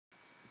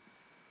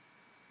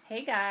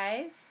Hey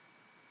guys.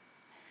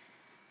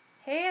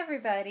 Hey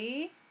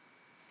everybody.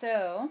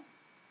 So,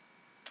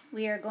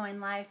 we are going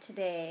live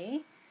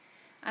today.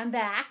 I'm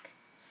back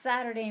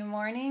Saturday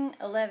morning,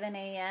 11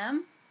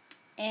 a.m.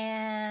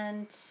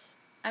 and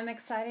I'm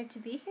excited to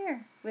be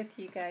here with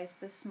you guys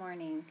this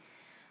morning.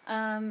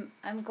 I'm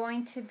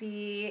going to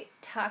be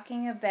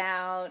talking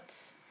about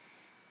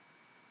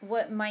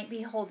what might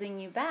be holding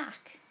you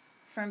back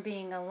from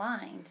being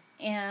aligned.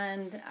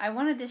 And I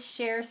wanted to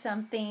share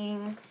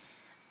something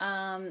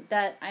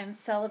that I'm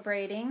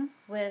celebrating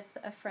with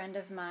a friend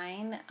of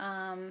mine.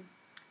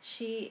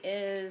 She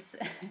is,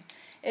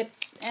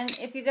 and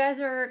if you guys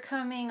are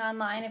coming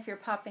online, if you're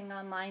popping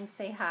online,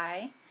 say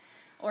hi,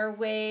 or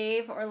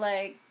wave, or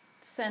like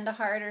send a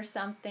heart or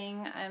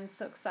something. I'm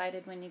so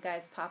excited when you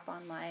guys pop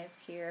on live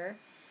here.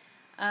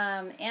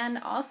 And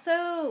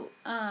also,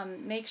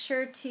 make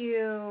sure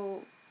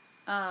to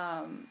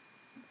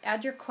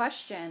add your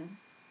question.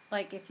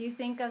 Like if you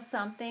think of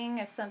something,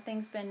 if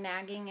something's been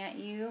nagging at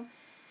you,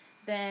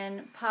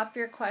 then pop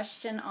your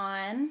question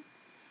on.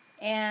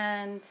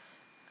 And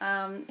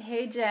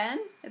hey Jen,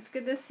 it's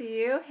good to see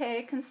you.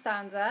 Hey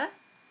Constanza.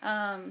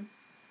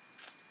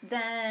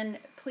 Then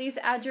please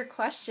add your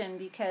question,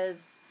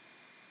 because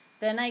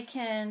then I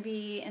can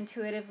be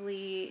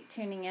intuitively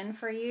tuning in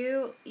for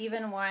you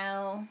even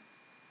while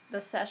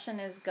the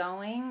session is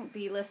going,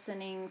 be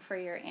listening for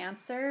your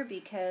answer,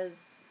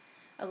 because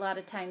a lot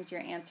of times your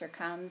answer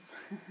comes.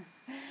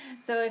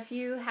 So if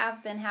you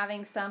have been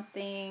having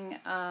something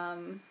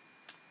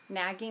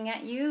nagging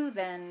at you,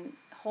 then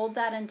hold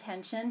that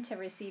intention to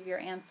receive your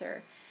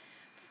answer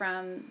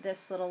from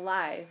this little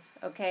live,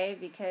 okay?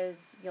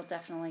 Because you'll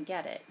definitely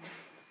get it.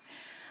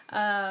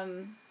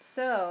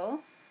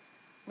 So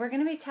we're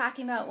going to be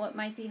talking about what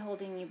might be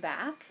holding you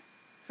back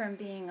from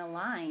being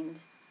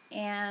aligned.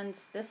 And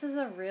this is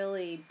a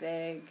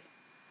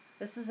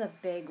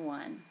big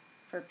one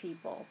for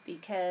people,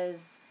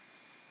 because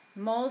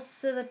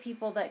most of the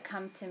people that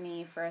come to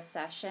me for a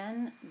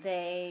session,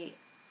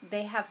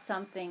 they have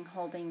something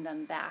holding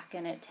them back,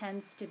 and it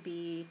tends to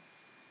be,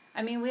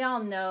 I mean, we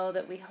all know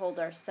that we hold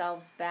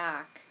ourselves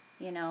back.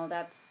 You know,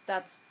 that's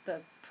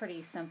the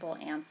pretty simple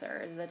answer,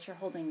 is that you're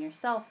holding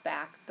yourself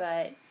back,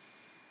 but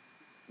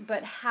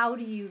how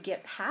do you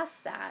get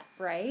past that,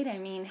 right? I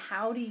mean,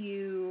 how do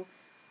you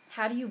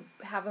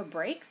have a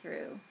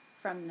breakthrough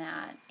from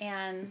that?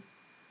 And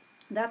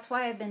that's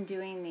why I've been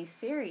doing these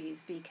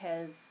series,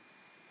 because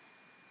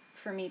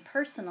for me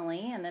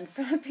personally, and then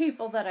for the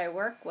people that I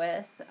work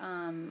with,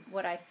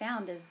 what I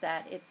found is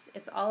that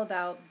it's all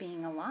about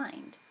being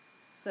aligned.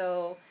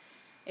 So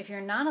if you're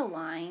not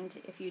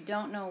aligned, if you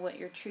don't know what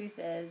your truth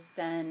is,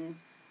 then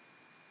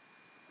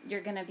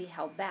you're going to be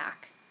held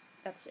back.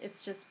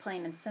 It's just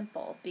plain and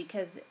simple,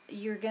 because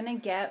you're going to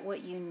get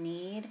what you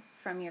need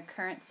from your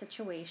current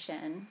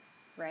situation,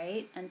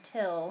 right?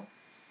 Until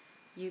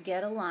you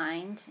get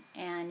aligned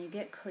and you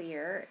get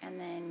clear, and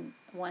then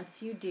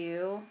once you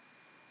do,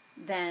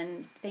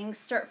 then things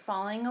start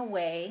falling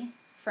away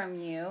from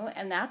you,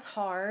 and that's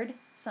hard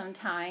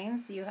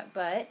sometimes.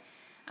 But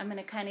I'm going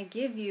to kind of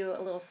give you a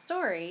little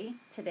story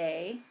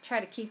today. Try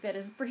to keep it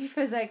as brief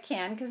as I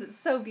can, because it's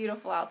so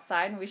beautiful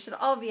outside, and we should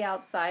all be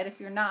outside. If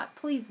you're not,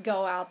 please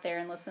go out there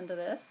and listen to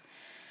this.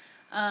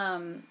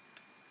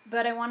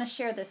 But I want to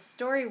share this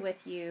story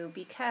with you,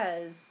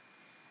 because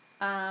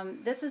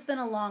this has been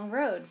a long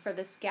road for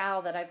this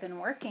gal that I've been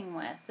working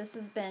with. This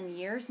has been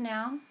years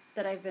now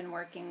that I've been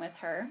working with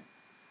her.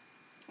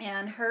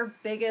 And her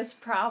biggest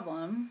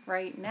problem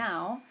right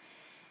now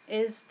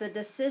is the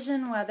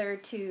decision whether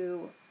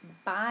to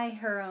buy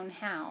her own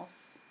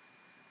house,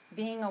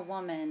 being a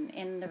woman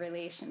in the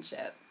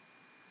relationship.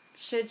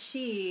 Should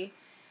she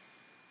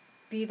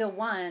be the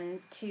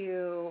one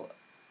to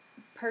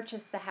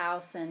purchase the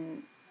house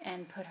and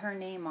put her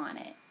name on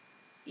it,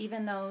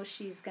 even though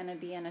she's going to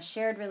be in a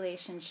shared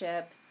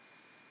relationship,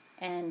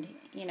 and,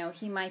 you know,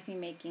 he might be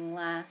making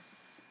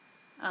less.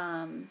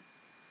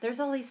 There's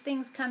all these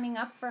things coming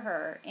up for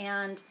her,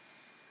 and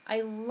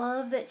I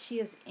love that she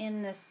is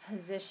in this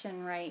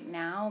position right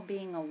now,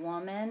 being a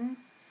woman.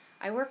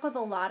 I work with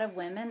a lot of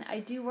women. I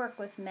do work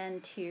with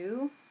men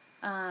too.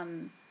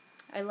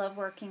 I love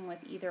working with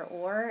either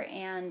or,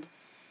 and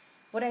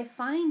what I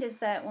find is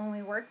that when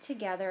we work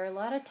together, a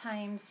lot of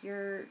times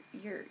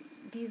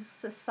these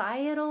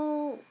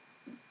societal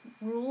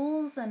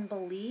rules and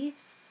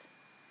beliefs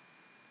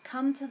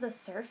come to the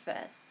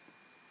surface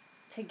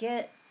to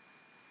get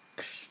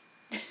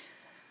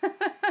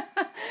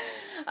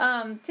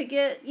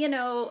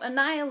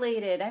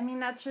annihilated. I mean,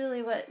 that's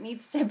really what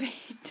needs to be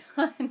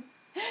done,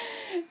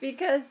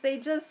 because they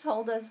just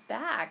hold us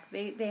back.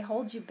 They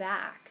hold you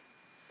back.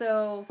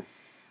 So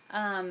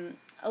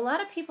a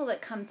lot of people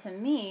that come to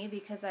me,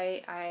 because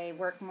I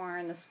work more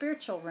in the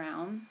spiritual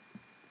realm,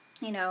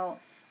 you know,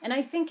 and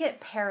I think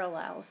it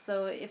parallels.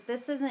 So if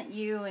this isn't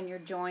you and you're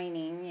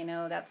joining, you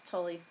know, that's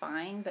totally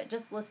fine, but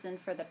just listen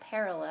for the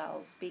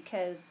parallels,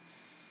 because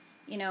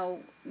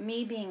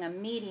me being a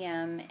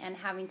medium and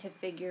having to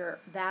figure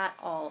that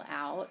all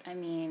out, I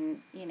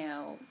mean,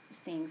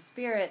 seeing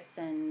spirits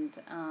and,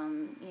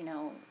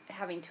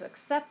 having to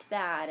accept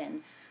that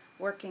and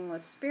working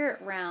with spirit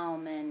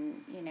realm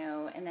and,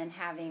 and then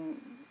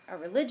having a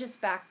religious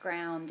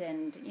background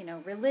and,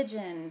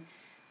 religion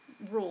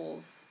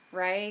rules,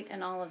 right?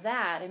 And all of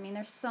that. I mean,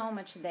 there's so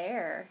much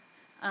there.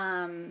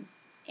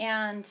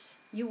 And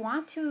you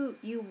want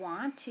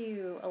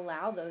to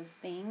allow those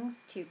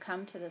things to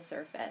come to the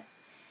surface.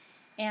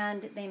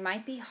 And they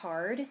might be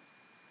hard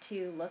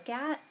to look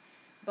at,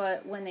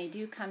 but when they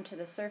do come to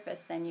the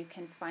surface, then you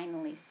can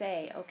finally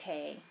say,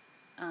 okay,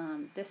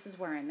 this is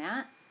where I'm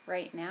at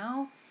right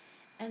now.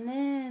 And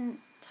then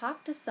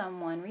talk to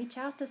someone, reach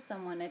out to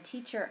someone, a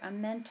teacher, a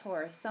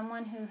mentor,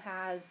 someone who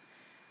has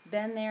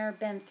been there,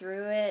 been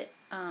through it,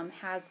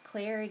 has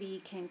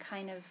clarity, can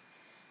kind of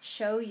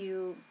show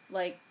you,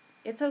 like,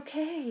 it's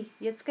okay,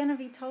 it's going to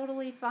be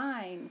totally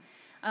fine.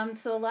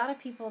 So a lot of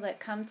people that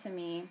come to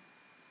me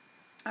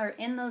are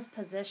in those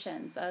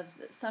positions of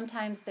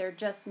sometimes they're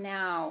just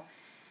now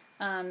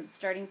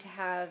starting to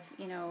have,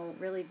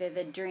 really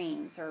vivid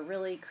dreams or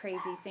really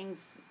crazy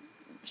things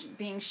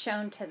being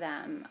shown to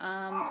them,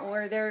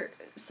 or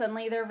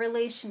suddenly their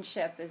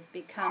relationship is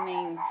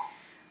becoming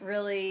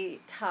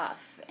really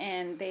tough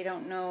and they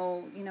don't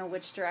know,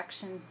 which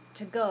direction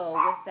to go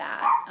with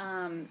that.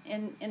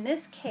 In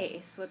this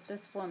case with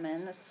this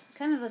woman, this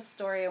kind of the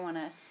story I want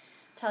to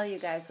tell you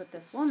guys with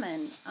this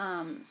woman.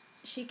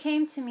 She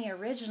came to me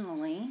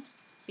originally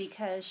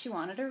because she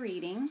wanted a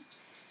reading,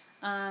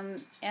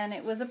 and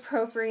it was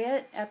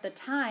appropriate at the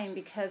time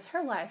because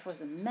her life was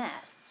a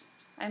mess.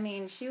 I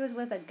mean, she was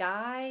with a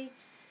guy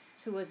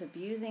who was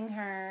abusing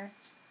her.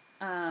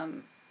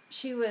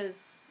 She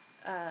was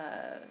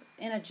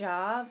in a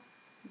job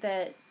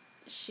that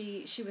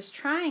she was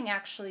trying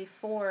actually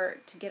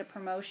to get a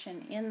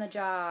promotion in the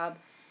job,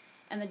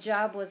 and the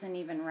job wasn't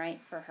even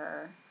right for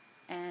her.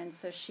 And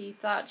so she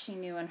thought she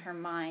knew in her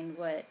mind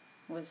what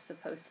was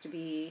supposed to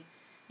be,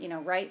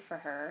 right for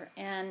her.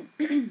 And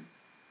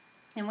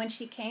and when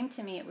she came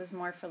to me, it was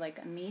more for like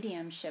a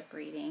mediumship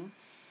reading.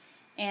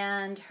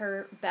 And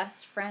her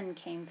best friend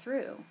came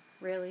through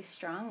really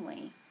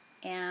strongly.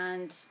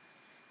 And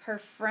her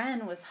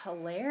friend was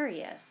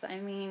hilarious. I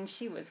mean,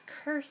 she was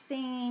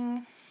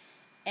cursing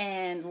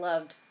and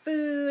loved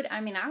food.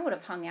 I mean, I would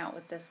have hung out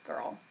with this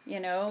girl,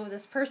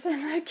 this person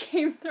that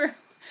came through.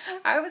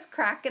 I was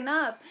cracking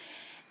up.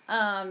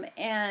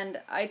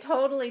 And I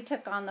totally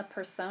took on the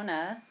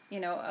persona,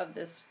 of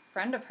this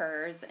friend of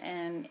hers.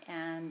 And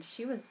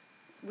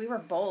we were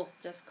both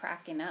just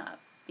cracking up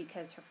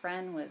because her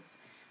friend was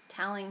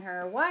telling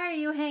her, why are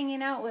you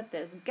hanging out with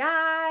this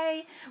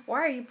guy? Why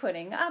are you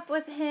putting up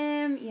with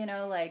him?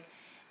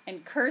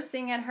 And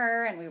cursing at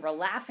her, and we were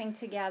laughing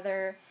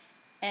together.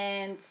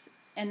 And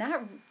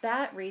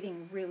that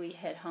reading really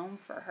hit home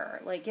for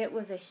her. Like, it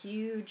was a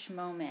huge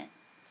moment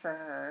for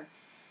her.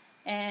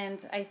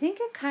 And I think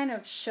it kind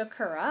of shook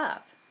her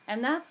up.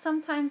 And that's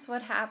sometimes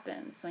what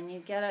happens when you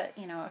get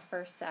a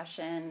first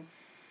session,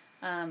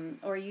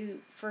 or you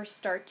first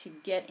start to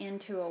get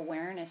into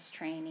awareness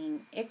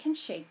training. It can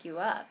shake you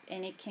up,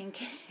 and it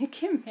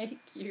can make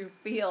you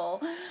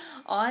feel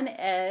on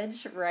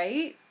edge,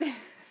 right?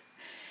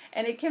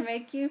 And it can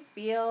make you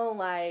feel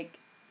like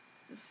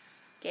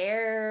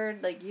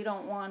scared, like you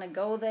don't want to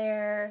go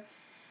there.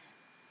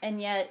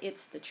 And yet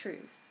it's the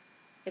truth.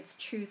 It's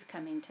truth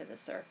coming to the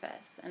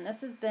surface. And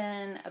this has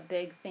been a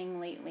big thing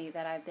lately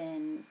that I've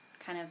been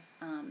kind of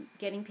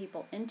getting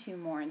people into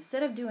more.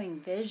 Instead of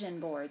doing vision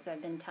boards,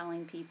 I've been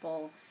telling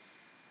people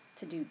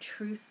to do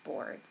truth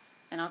boards.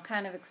 And I'll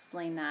kind of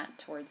explain that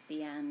towards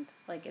the end.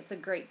 Like, it's a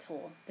great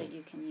tool that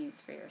you can use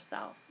for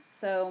yourself.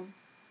 So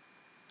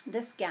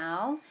this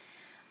gal,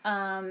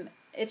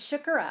 it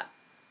shook her up.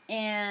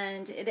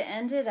 And it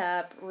ended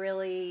up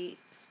really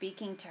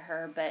speaking to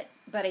her, but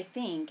I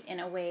think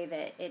in a way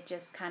that it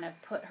just kind of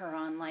put her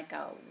on like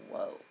a,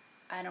 whoa,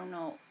 I don't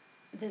know,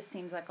 this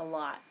seems like a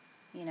lot,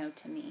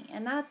 to me.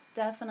 And that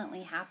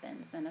definitely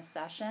happens in a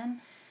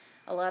session.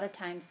 A lot of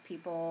times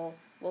people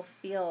will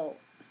feel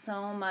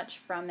so much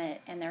from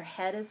it and their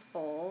head is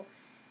full,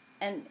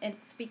 and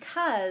it's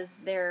because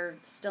they're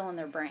still in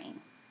their brain.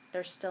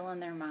 They're still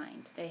in their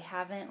mind. They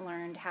haven't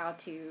learned how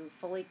to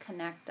fully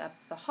connect up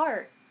the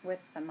heart with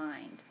the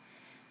mind,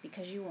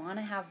 because you want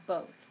to have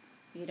both.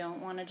 You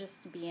don't want to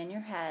just be in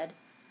your head,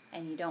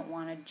 and you don't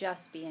want to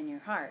just be in your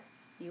heart.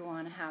 You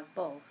want to have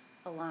both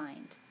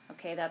aligned.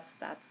 Okay, that's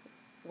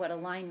what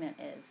alignment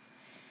is.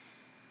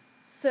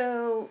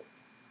 So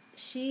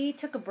she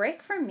took a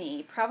break from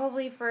me,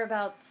 probably for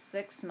about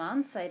 6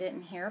 months. I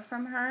didn't hear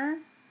from her.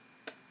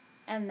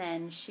 And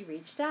then she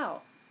reached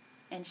out,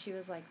 and she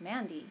was like,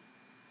 Mandy,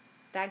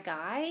 that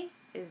guy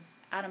is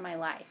out of my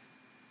life.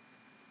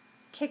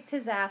 Kicked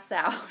his ass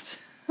out.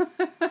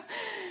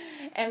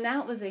 And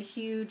that was a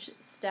huge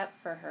step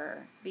for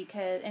her,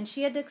 and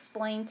she had to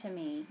explain to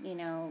me,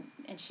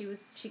 and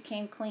she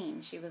came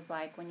clean. She was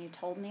like, when you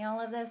told me all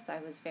of this, I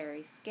was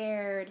very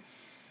scared,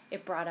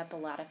 it brought up a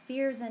lot of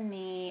fears in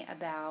me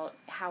about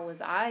how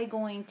was I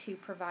going to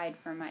provide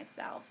for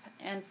myself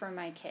and for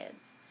my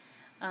kids.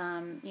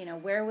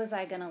 Where was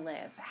I going to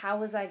live? How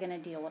was I going to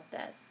deal with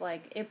this?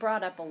 Like, it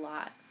brought up a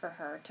lot for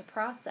her to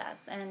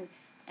process. And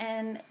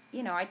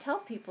I tell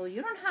people,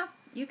 you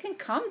can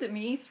come to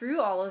me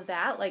through all of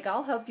that. Like,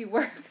 I'll help you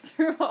work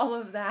through all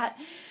of that.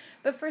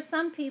 But for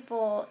some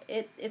people,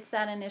 it's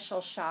that initial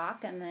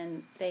shock, and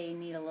then they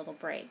need a little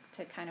break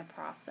to kind of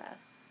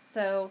process.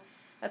 So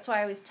that's why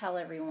I always tell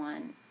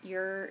everyone,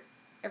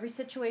 every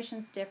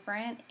situation's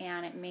different,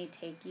 and it may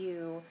take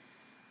you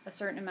a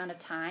certain amount of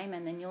time,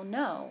 and then you'll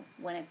know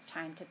when it's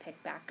time to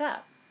pick back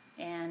up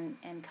and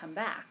come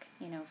back,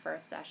 for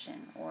a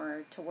session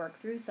or to work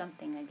through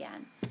something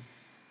again.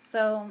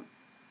 So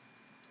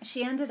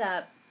she ended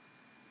up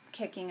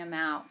kicking him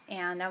out,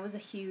 and that was a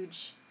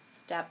huge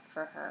step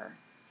for her.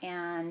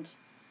 And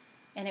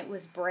it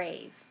was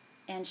brave,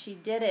 and she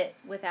did it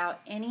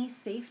without any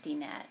safety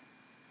net,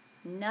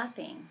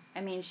 nothing.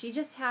 I mean, she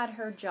just had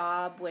her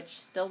job,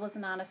 which still was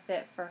not a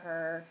fit for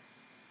her,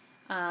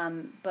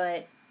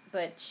 but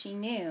she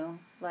knew,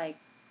 like,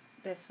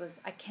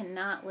 I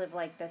cannot live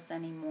like this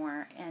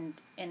anymore. And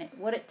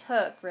what it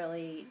took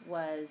really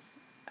was,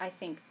 I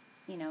think,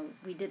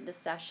 we did the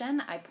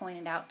session. I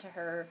pointed out to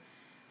her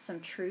some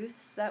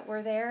truths that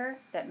were there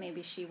that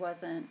maybe she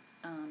wasn't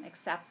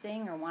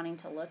accepting or wanting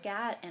to look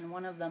at, and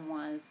one of them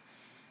was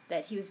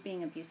that he was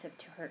being abusive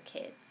to her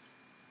kids.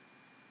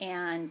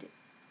 And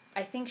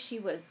I think she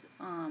was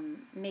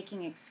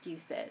making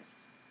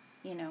excuses,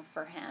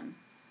 for him.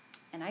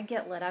 And I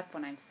get lit up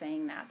when I'm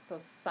saying that. So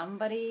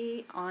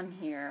somebody on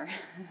here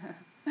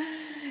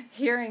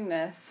hearing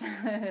this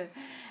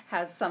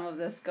has some of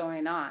this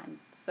going on.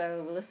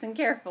 So listen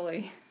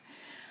carefully.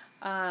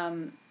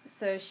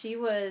 So she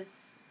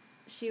was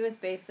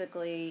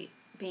basically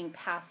being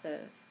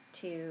passive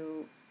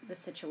to the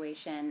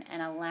situation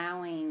and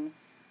allowing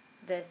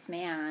this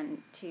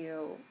man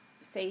to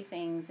say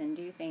things and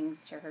do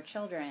things to her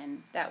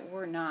children that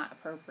were not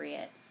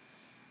appropriate.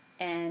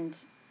 And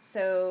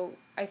so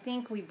I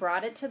think we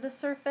brought it to the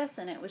surface,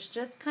 and it was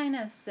just kind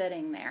of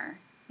sitting there,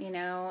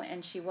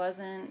 and she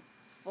wasn't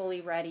fully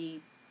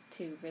ready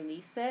to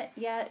release it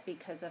yet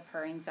because of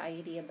her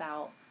anxiety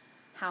about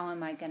how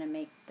am I going to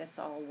make this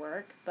all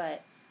work.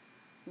 But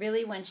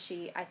really when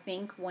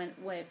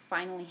it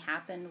finally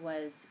happened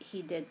was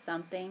he did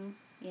something,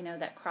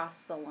 that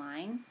crossed the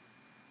line.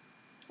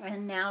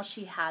 And now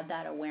she had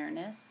that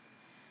awareness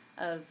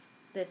of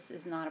this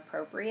is not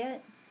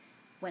appropriate.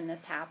 When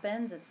this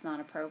happens, it's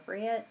not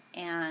appropriate.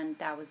 And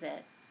that was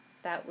it.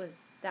 That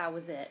was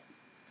it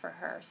for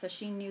her. So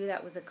she knew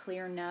that was a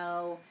clear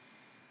no,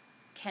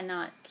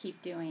 cannot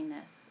keep doing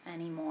this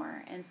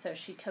anymore. And so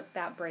she took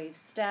that brave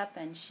step,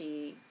 and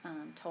she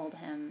told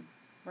him,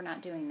 we're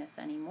not doing this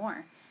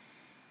anymore.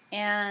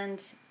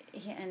 And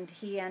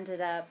he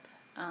ended up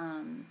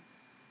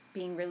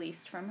being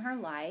released from her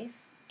life,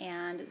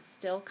 and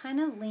still kind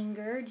of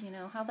lingered. You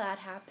know how that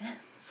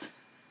happens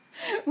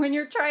when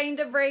you're trying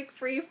to break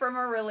free from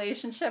a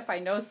relationship. I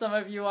know some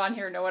of you on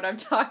here know what I'm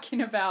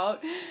talking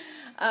about,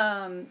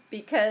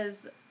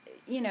 because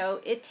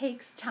it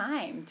takes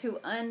time to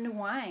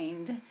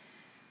unwind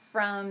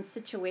from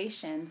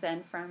situations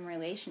and from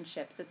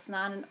relationships. It's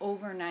not an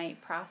overnight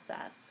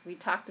process. We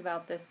talked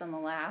about this in the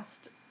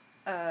last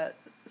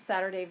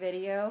Saturday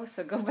video,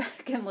 so go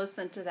back and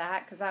listen to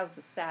that, because that was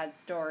a sad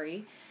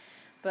story.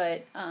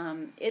 But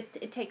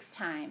it takes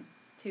time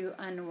to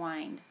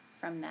unwind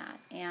from that.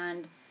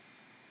 And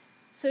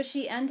so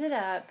she ended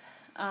up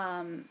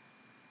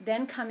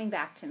then coming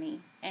back to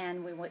me,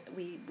 and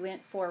we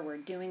went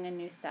forward doing a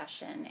new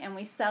session, and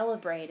we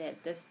celebrated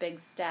this big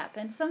step.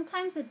 And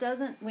sometimes it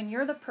doesn't, when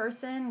you're the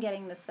person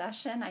getting the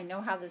session, I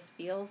know how this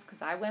feels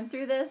because I went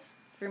through this,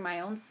 through my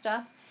own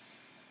stuff.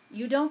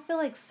 You don't feel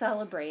like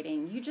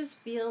celebrating. You just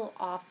feel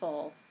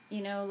awful.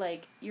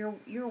 Like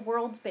your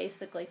world's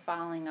basically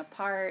falling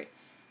apart.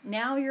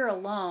 Now you're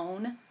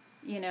alone.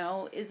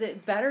 Is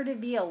it better to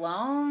be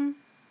alone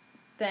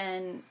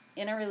than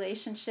in a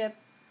relationship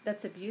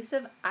that's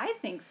abusive? I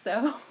think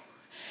so.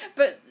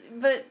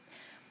 but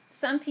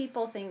some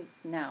people think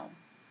no.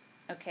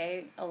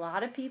 Okay? A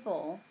lot of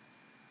people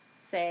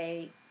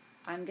say,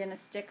 I'm going to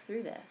stick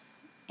through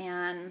this.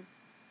 And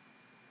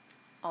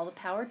all the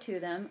power to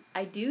them.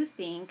 I do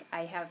think,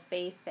 I have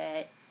faith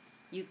that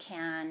you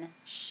can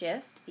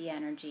shift the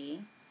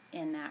energy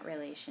in that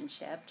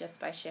relationship just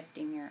by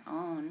shifting your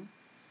own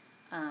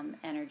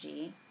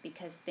energy,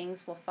 because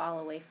things will fall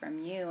away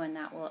from you, and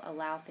that will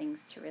allow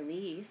things to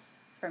release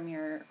from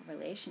your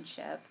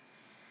relationship.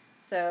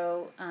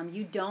 So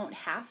you don't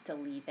have to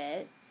leave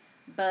it,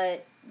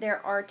 but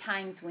there are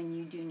times when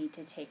you do need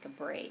to take a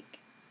break.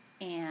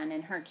 And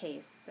in her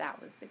case,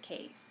 that was the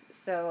case.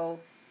 So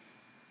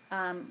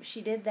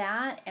she did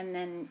that, and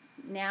then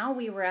now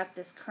we were at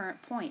this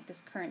current point,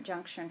 this current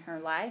juncture in her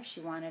life. She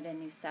wanted a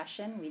new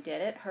session. We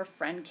did it. Her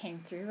friend came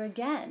through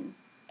again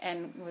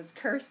and was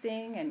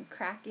cursing and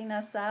cracking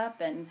us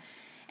up and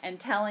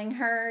telling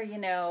her,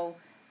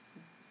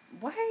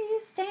 why are you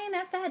staying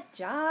at that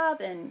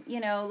job? And,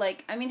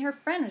 like, I mean, her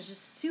friend was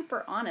just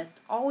super honest,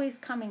 always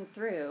coming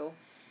through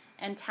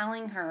and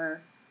telling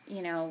her,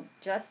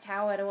 just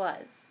how it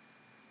was,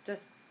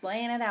 just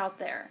laying it out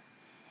there.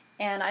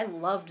 And I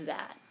loved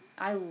that.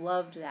 I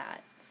loved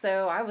that.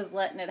 So I was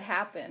letting it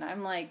happen.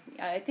 I'm like,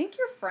 I think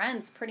your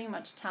friend's pretty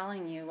much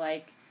telling you,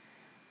 like,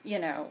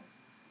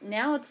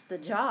 now it's the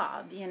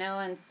job,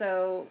 and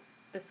so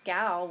this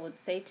gal would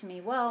say to me,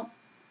 well,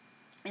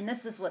 and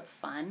this is what's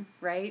fun,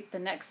 right? The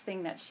next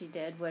thing that she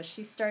did was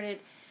she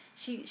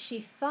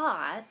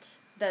thought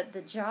that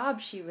the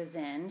job she was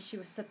in, she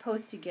was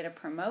supposed to get a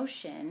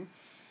promotion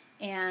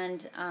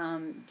and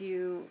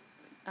do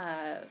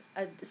a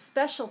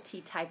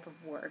specialty type of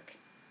work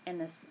in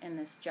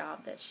this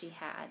job that she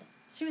had.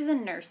 She was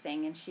in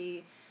nursing and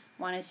she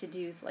wanted to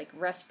do like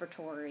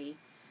respiratory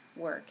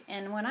work.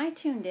 And when I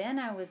tuned in,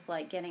 I was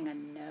like getting a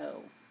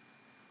no,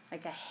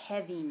 like a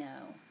heavy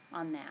no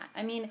on that.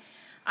 I mean,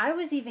 I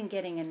was even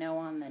getting a no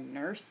on the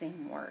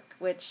nursing work,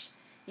 which,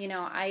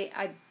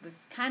 I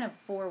was kind of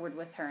forward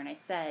with her and I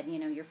said,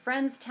 your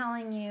friend's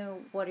telling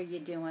you, what are you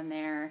doing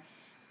there?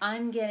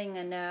 I'm getting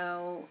a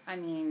no. I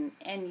mean,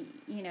 and,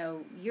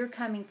 you're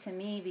coming to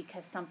me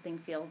because something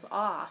feels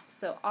off.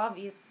 So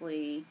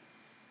obviously,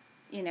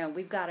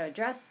 we've got to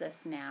address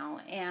this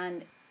now.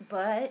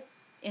 But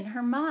in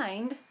her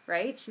mind,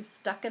 right, she's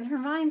stuck in her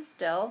mind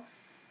still.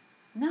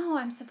 No,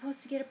 I'm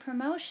supposed to get a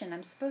promotion.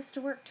 I'm supposed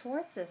to work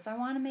towards this. I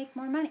want to make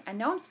more money. I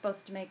know I'm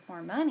supposed to make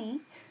more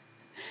money.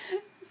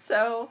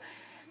 So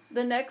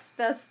the next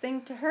best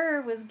thing to her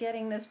was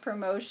getting this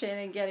promotion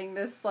and getting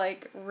this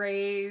like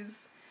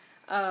raise,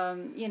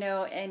 and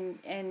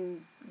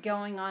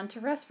going on to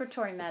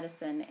respiratory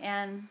medicine.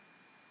 And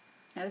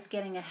I was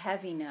getting a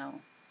heavy no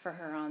for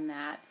her on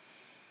that.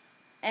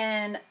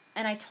 And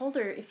I told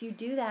her, if you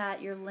do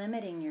that, you're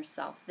limiting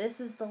yourself. This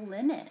is the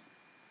limit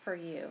for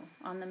you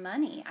on the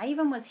money. I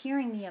even was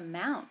hearing the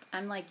amount.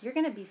 I'm like, you're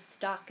going to be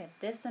stuck at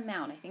this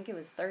amount. I think it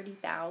was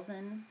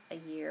 $30,000 a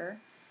year,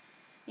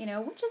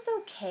 which is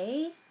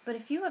okay. But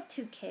if you have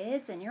 2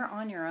 kids and you're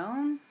on your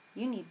own,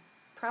 you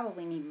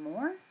probably need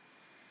more.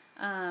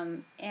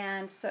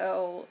 And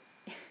so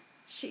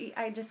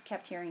I just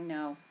kept hearing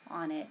no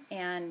on it.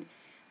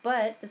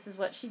 But this is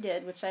what she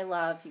did, which I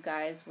love, you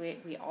guys.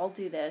 We all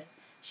do this.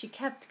 She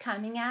kept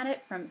coming at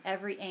it from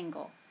every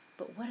angle.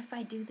 But what if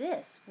I do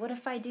this? What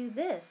if I do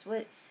this?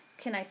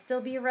 Can I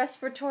still be a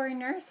respiratory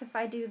nurse if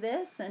I do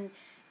this? And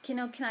can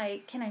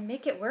I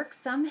make it work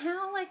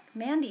somehow? Like,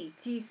 Mandy,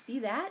 do you see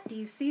that? Do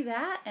you see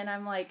that? And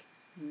I'm like,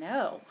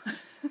 no.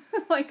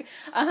 Like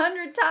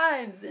 100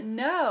 times,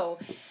 no.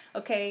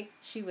 Okay,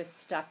 she was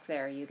stuck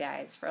there, you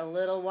guys, for a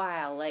little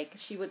while. Like,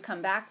 she would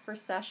come back for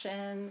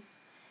sessions,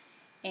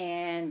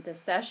 and the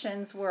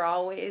sessions were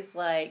always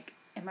like,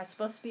 am I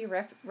supposed to be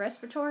a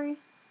respiratory,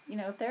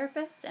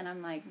 therapist? And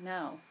I'm like,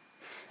 no.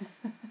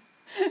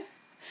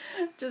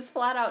 Just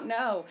flat out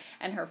no.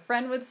 And her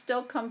friend would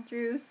still come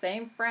through,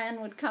 same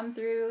friend would come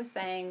through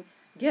saying,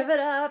 give it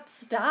up,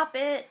 stop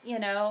it,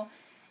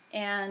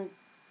 and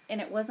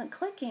it wasn't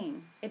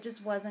clicking. It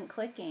just wasn't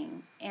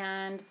clicking.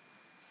 And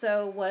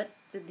so what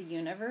did the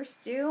universe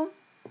do?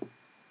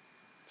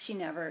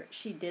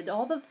 She did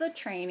all of the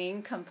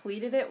training,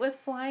 completed it with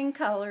flying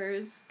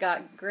colors,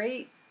 got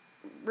great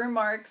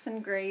remarks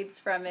and grades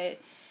from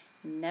it,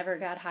 never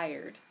got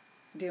hired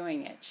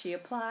doing it. She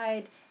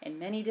applied in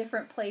many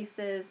different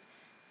places,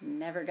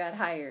 never got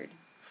hired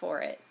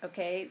for it.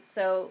 Okay,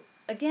 so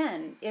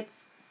again,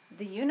 it's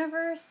the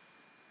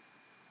universe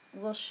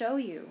will show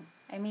you.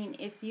 I mean,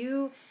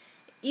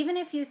 even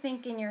if you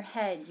think in your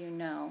head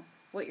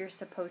what you're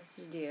supposed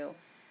to do,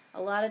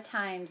 a lot of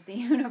times the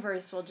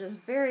universe will just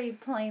very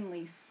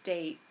plainly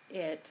state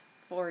it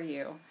for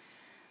you.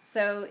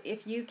 So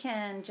if you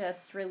can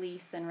just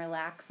release and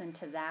relax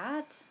into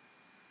that,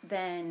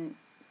 then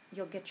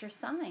you'll get your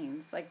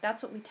signs. Like,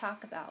 that's what we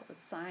talk about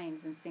with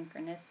signs and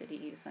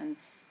synchronicities and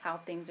how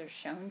things are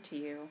shown to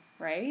you,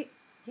 right?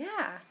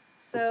 Yeah.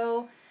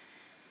 So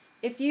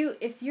if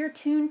you're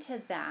tuned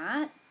to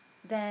that,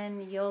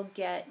 then you'll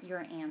get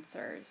your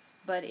answers.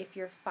 But if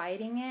you're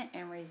fighting it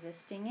and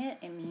resisting it,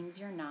 it means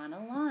you're not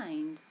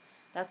aligned.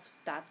 That's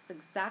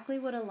exactly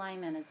what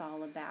alignment is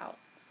all about.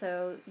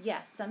 So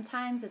yes,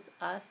 sometimes it's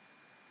us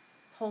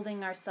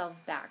holding ourselves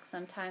back.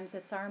 Sometimes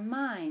it's our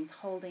minds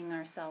holding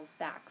ourselves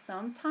back.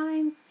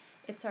 Sometimes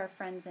it's our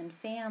friends and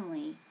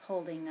family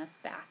holding us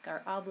back,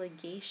 our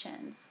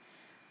obligations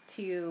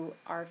to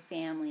our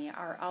family,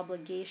 our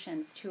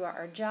obligations to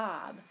our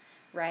job,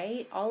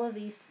 right? All of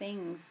these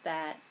things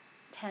that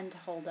tend to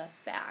hold us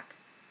back.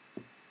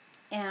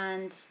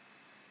 And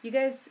you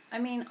guys, I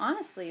mean,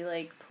 honestly,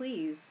 like,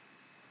 please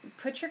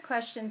put your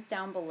questions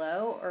down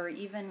below, or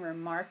even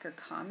remark or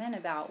comment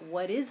about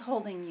what is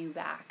holding you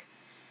back.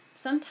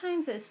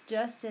 Sometimes it's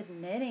just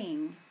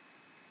admitting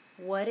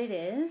what it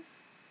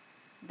is.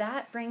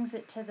 That brings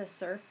it to the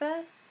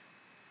surface,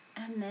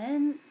 and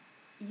then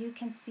you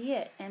can see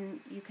it, and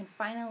you can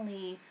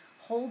finally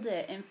hold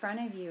it in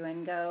front of you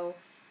and go,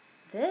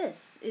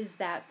 this is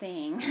that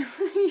thing. This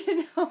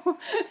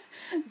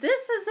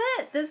is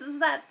it. it. This is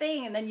that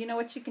thing. And then you know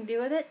what you can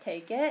do with it?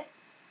 Take it.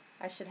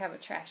 I should have a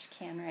trash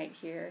can right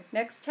here.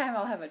 Next time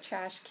I'll have a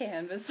trash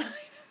can beside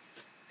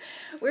us.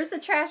 Where's the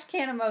trash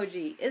can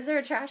emoji? Is there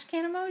a trash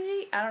can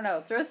emoji? I don't know.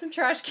 Throw some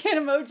trash can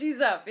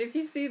emojis up if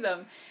you see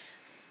them.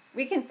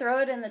 We can throw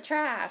it in the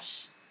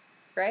trash,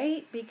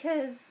 right?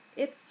 Because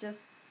it's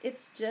just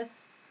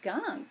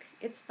gunk.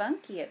 It's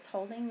funky. It's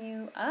holding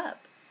you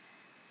up.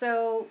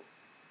 So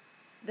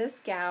this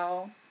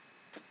gal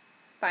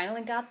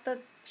finally got the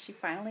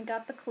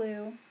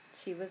clue.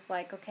 She was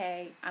like,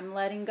 okay, I'm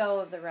letting go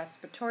of the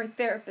respiratory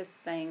therapist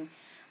thing.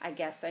 I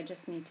guess I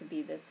just need to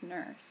be this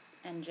nurse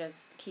and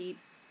just keep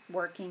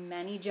working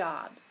many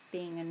jobs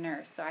being a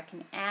nurse so I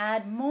can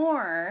add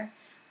more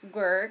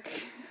work,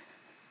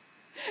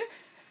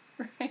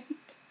 right?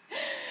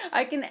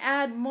 I can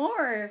add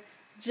more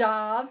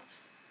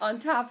jobs on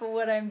top of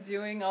what I'm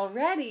doing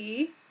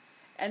already,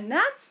 and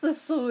that's the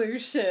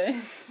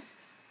solution.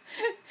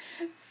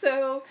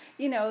 So,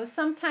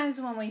 sometimes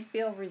when we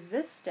feel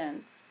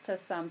resistance to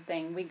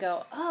something, we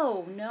go,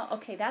 oh, no,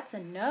 okay, that's a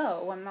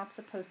no. I'm not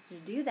supposed to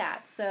do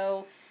that.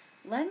 So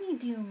let me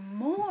do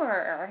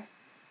more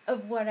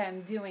of what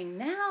I'm doing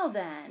now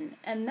then.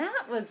 And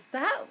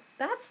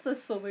that's the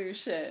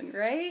solution,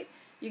 right?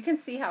 You can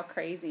see how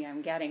crazy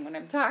I'm getting when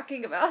I'm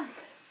talking about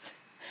this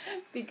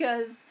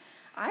because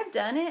I've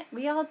done it.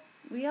 We all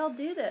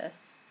do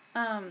this.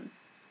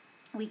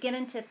 We get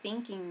into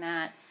thinking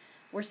that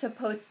we're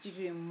supposed to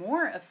do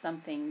more of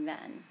something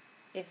then,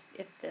 if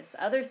this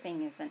other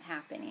thing isn't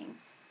happening.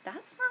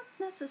 That's not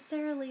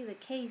necessarily the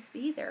case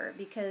either,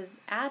 because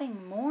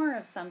adding more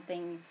of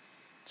something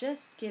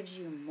just gives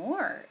you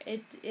more.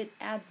 It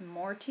adds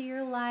more to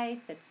your life.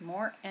 It's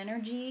more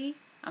energy.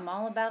 I'm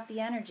all about the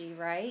energy,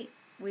 right?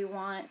 We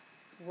want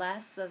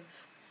less of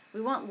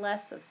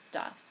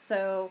stuff.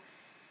 So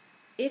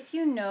if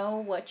you know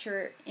what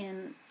you're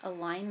in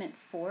alignment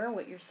for,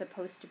 what you're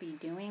supposed to be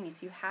doing,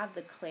 if you have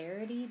the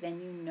clarity,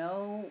 then you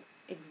know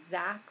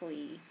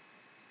exactly,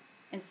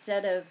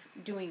 instead of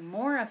doing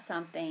more of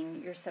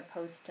something, you're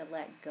supposed to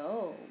let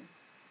go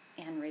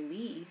and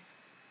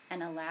release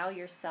and allow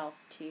yourself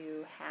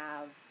to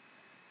have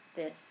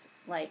this,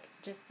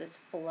 just this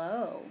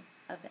flow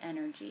of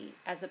energy,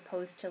 as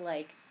opposed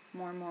to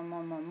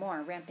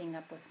more, ramping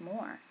up with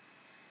more.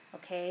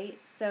 Okay,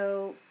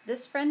 so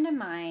this friend of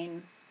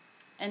mine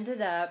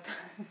ended up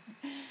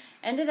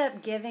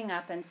giving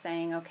up and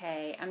saying,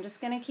 okay, I'm just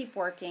going to keep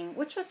working,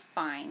 which was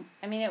fine.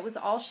 I mean, it was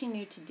all she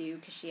knew to do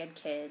because she had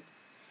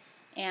kids.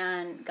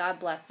 And God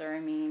bless her. I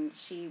mean,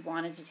 she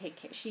wanted to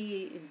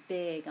she is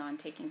big on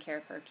taking care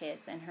of her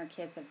kids, and her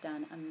kids have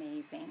done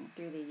amazing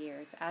through the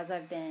years as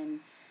I've been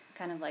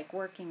kind of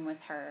working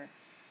with her.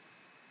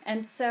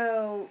 And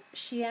so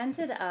she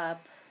ended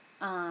up,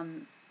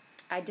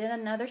 I did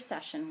another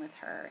session with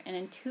her, and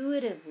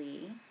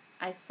intuitively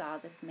I saw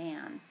this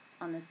man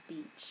on this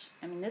beach.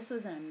 I mean, this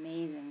was an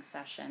amazing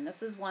session.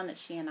 This is one that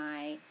she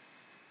and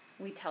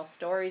we tell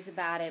stories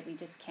about it. We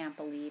just can't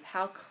believe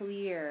how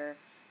clear,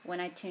 when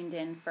I tuned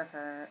in for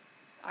her,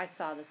 I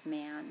saw this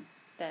man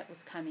that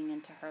was coming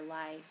into her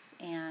life.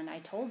 And I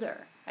told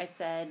her, I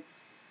said,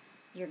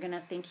 you're going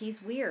to think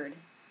he's weird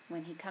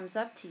when he comes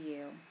up to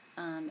you.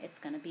 It's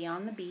going to be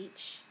on the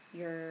beach.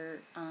 You're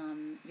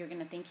going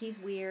to think he's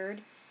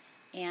weird.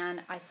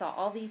 And I saw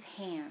all these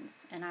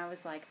hands, and I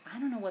was like, I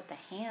don't know what the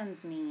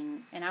hands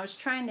mean. And I was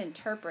trying to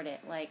interpret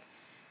it,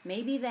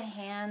 maybe the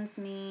hands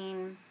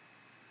mean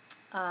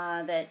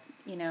that,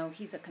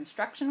 he's a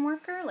construction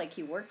worker,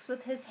 he works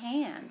with his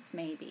hands,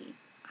 maybe.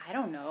 I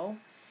don't know.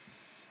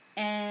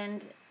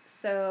 And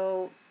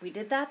so we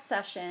did that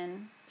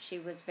session. She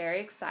was very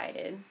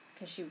excited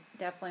because she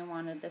definitely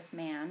wanted this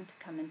man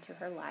to come into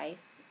her life.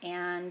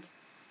 And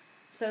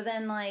so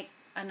then, I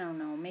don't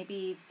know,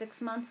 maybe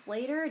 6 months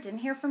later, didn't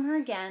hear from her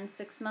again.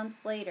 6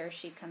 months later,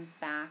 she comes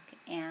back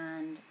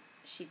and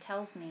she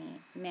tells me,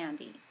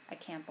 Mandy, I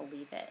can't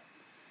believe it.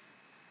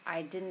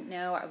 I didn't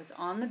know. I was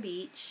on the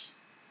beach.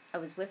 I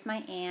was with my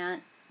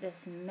aunt.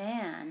 This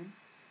man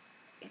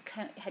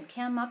had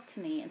come up to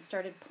me and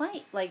started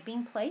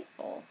being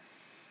playful,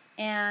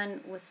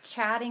 and was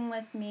chatting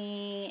with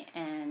me,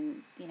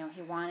 and,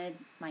 he wanted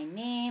my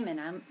name, and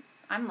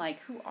I'm like,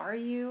 who are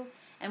you?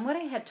 And what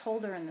I had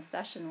told her in the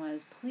session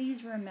was,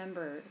 please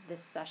remember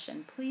this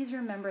session. Please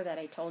remember that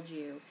I told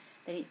you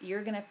that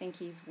you're going to think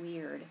he's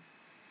weird.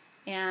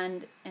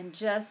 And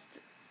just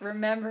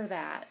remember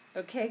that,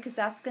 okay? Because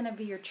that's going to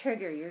be your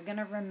trigger. You're going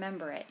to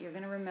remember it. You're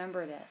going to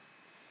remember this.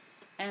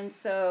 And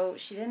so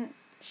she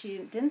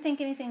didn't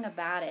think anything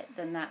about it.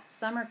 Then that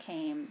summer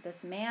came.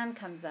 This man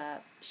comes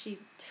up. She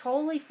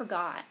totally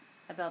forgot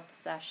about the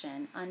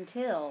session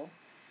until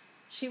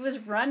she was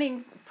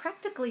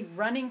practically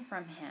running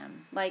from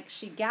him.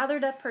 She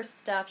gathered up her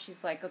stuff.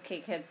 She's like, okay,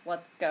 kids,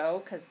 let's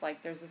go. Because,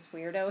 there's this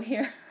weirdo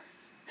here,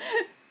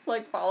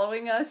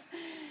 following us.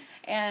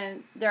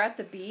 And they're at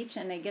the beach,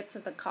 and they get to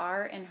the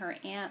car, and her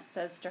aunt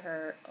says to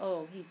her,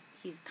 oh,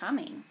 he's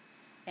coming.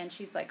 And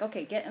she's like,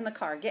 okay, get in the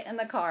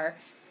car.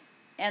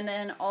 And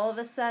then all of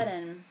a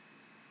sudden,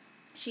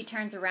 she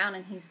turns around,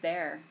 and he's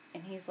there.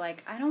 And he's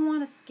like, I don't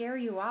want to scare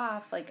you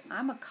off. Like,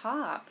 I'm a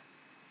cop,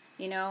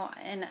 you know,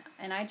 and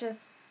I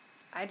just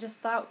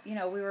thought, you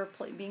know, we were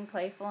being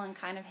playful and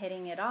kind of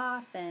hitting it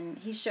off. And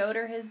he showed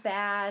her his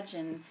badge,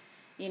 and,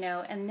 you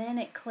know, and then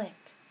it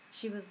clicked.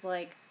 She was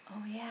like,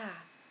 oh yeah,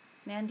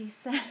 Mandy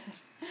said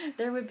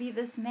there would be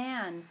this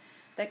man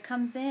that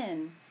comes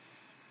in.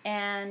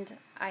 And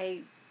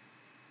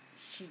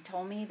she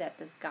told me that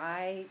this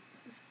guy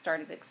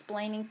started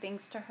explaining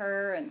things to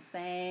her and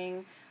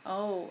saying,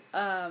 oh,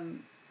 I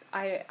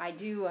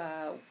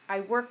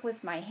work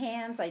with my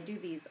hands. I do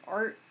these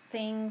art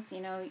things,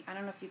 you know. I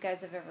don't know if you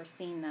guys have ever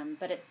seen them,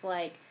 but it's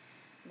like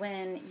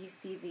when you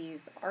see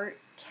these art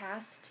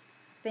cast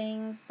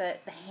things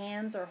that the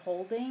hands are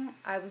holding.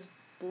 I was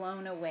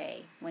blown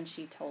away when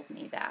she told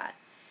me that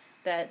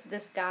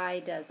this guy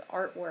does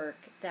artwork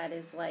that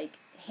is like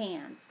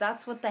hands.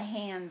 That's what the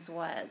hands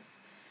was.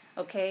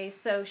 Okay,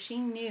 so she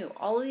knew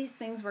all of these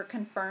things were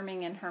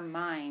confirming in her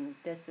mind,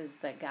 this is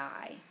the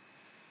guy.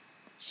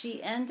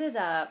 She ended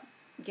up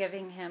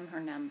giving him her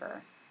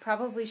number.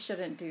 Probably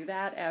shouldn't do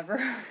that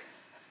ever.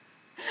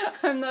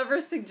 I'm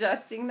never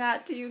suggesting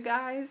that to you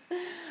guys,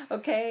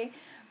 okay?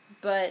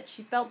 But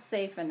she felt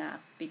safe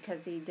enough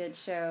because he did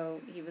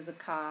show he was a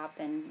cop,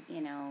 and,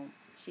 you know,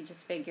 she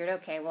just figured,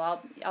 okay,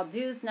 well, I'll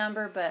do this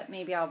number, but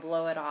maybe I'll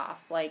blow it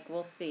off. Like,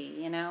 we'll see,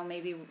 you know,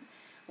 maybe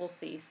we'll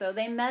see. So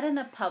they met in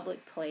a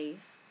public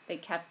place. They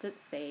kept it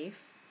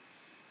safe.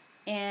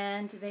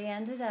 And they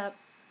ended up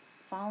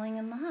falling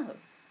in love.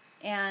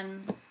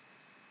 And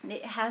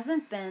it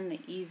hasn't been the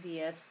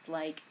easiest,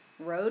 like,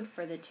 road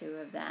for the two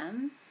of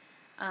them.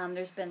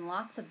 There's been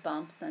lots of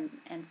bumps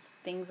and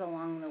things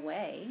along the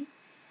way.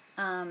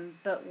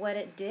 But what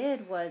it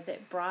did was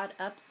it brought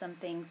up some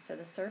things to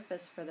the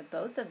surface for the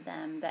both of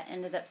them that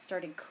ended up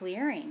started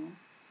clearing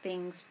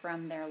things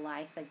from their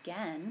life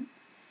again.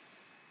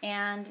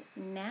 And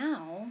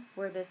now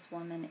where this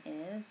woman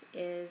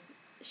is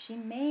she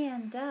may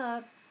end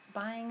up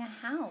buying a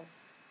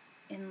house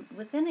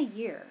within a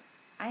year.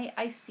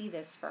 I see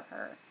this for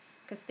her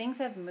because things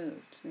have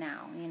moved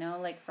now, you know,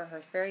 like for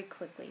her very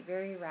quickly,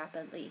 very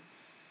rapidly.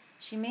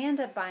 She may end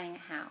up buying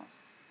a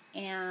house,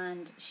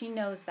 and she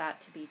knows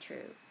that to be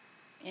true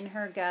in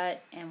her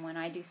gut, and when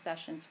I do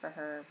sessions for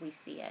her, we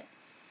see it.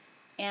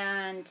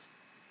 And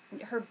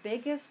her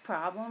biggest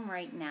problem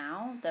right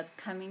now that's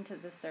coming to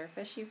the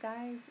surface, you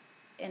guys,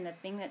 and the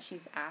thing that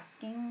she's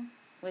asking,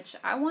 which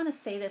I want to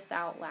say this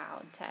out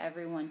loud to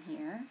everyone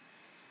here,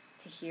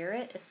 to hear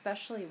it,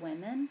 especially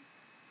women,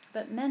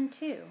 but men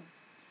too.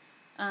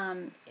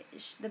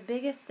 The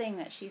biggest thing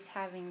that she's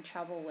having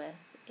trouble with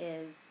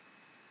is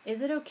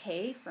it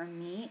okay for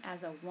me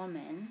as a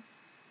woman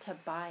to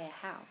buy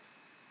a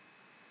house?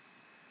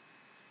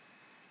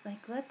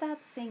 Like, let that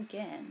sink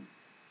in.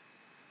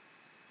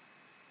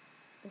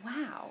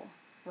 Wow,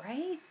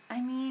 right? I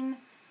mean,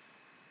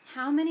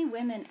 how many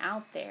women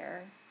out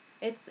there?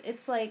 It's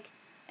like,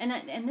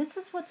 and this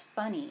is what's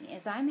funny,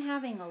 is I'm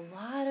having a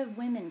lot of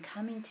women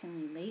coming to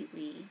me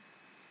lately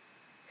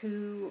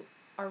who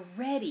are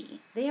ready.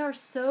 They are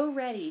so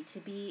ready to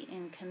be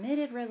in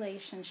committed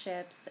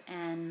relationships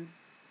and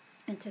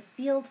to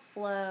feel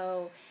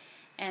flow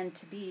and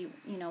to be,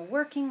 you know,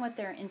 working with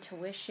their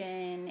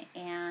intuition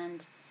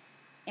and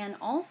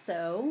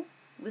also,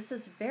 this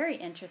is very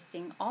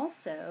interesting,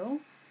 also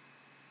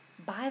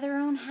buy their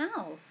own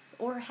house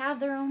or have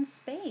their own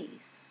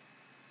space.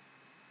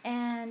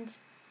 And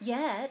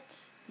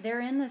yet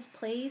they're in this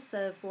place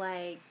of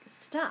like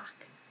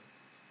stuck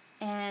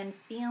and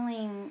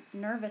feeling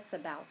nervous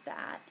about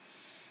that.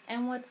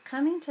 And what's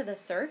coming to the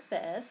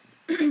surface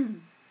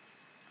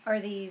are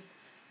these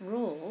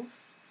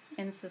rules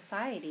in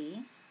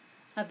society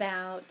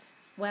about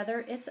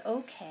whether it's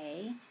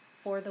okay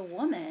for the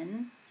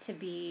woman to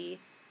be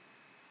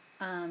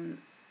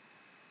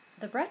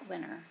the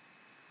breadwinner,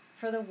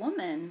 for the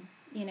woman,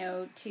 you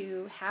know,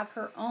 to have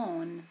her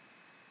own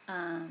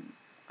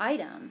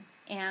item.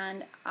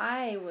 And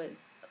I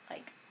was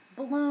like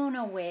blown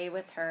away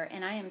with her,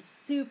 and I am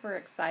super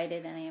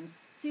excited, and I am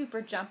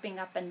super jumping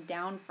up and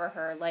down for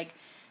her, like,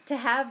 to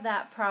have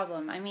that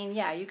problem. I mean,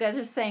 yeah, you guys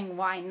are saying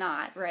why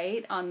not,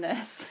 right, on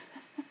this.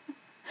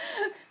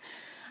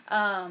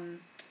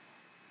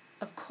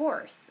 Of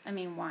course. I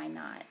mean, why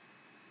not?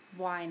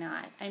 Why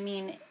not? I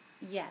mean,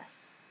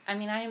 yes. I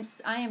mean, I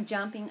am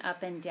jumping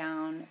up and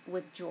down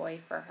with joy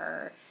for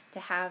her to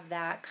have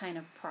that kind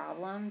of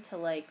problem, to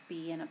like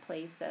be in a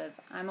place of,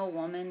 I'm a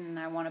woman and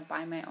I want to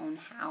buy my own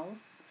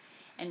house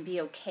and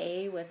be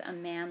okay with a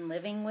man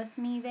living with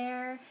me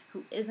there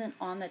who isn't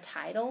on the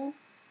title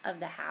of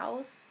the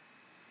house.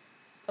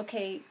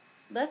 Okay,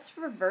 let's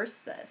reverse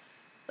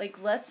this. Like,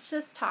 let's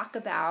just talk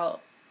about,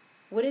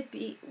 would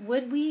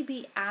we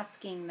be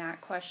asking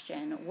that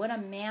question? Would a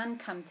man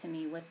come to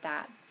me with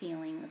that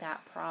feeling,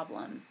 that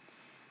problem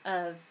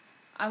of,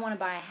 I want to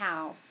buy a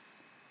house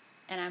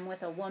and I'm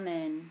with a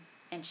woman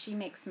and she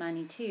makes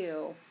money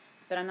too,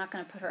 but I'm not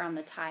going to put her on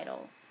the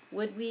title?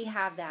 Would we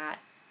have that?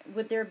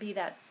 Would there be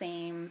that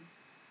same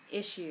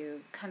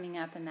issue coming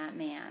up in that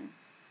man?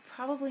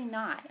 Probably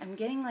not. I'm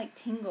getting like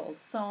tingles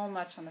so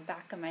much on the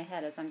back of my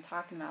head as I'm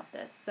talking about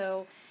this.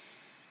 So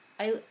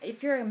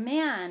if you're a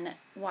man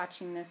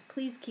watching this,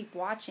 please keep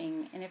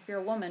watching. And if you're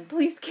a woman,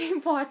 please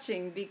keep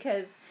watching,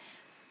 because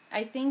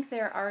I think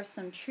there are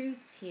some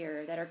truths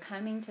here that are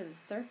coming to the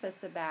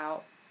surface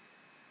about,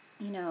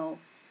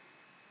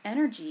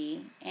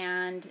 energy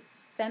and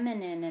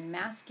feminine and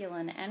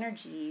masculine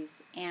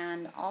energies,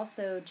 and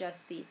also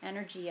just the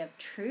energy of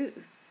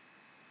truth,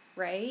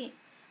 right?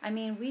 I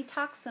mean, we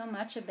talk so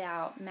much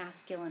about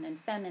masculine and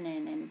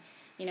feminine, and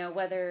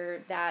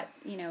whether that,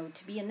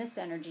 to be in this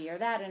energy or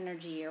that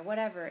energy or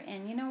whatever.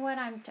 And you know what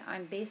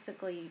I'm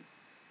basically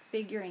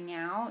figuring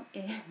out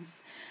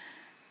is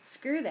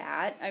screw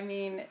that. I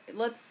mean,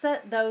 let's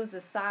set those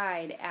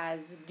aside as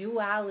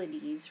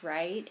dualities,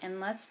 right? And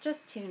let's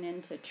just tune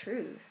into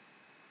truth.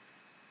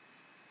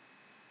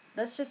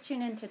 Let's just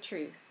tune into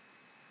truth.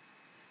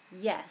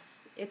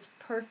 Yes, it's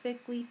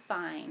perfectly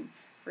fine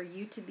for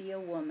you to be a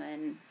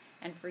woman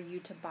and for you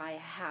to buy a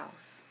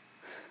house.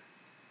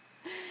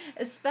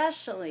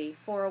 Especially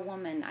for a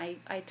woman.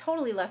 I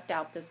totally left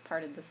out this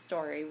part of the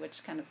story,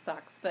 which kind of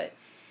sucks, but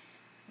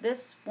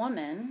this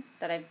woman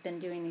that I've been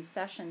doing these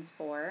sessions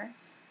for,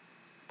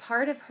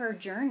 part of her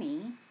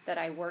journey that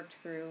I worked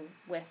through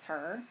with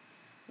her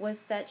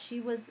was that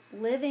she was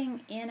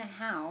living in a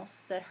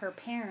house that her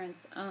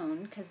parents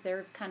owned, because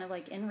they're kind of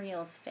like in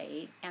real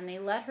estate, and they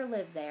let her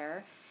live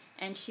there,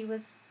 and she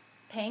was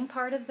paying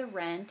part of the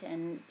rent,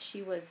 and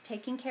she was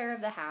taking care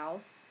of the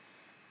house.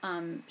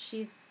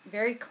 She's a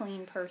very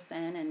clean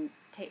person and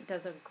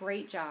does a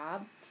great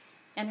job.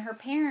 And her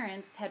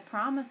parents had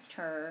promised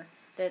her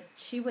that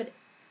she would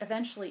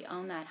eventually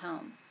own that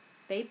home.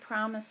 They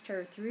promised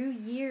her through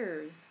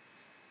years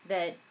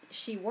that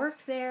she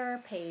worked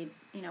there, paid,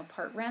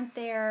 part rent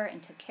there,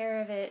 and took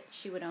care of it,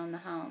 she would own the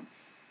home.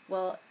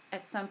 Well,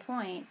 at some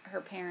point,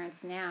 her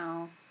parents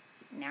now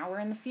we're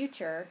in the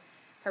future,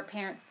 her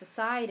parents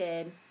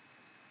decided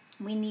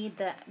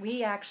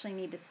we actually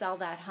need to sell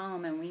that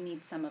home, and we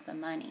need some of the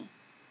money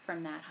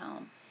from that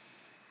home.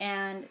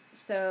 And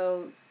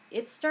so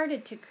it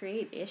started to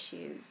create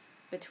issues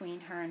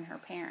between her and her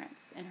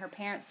parents. And her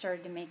parents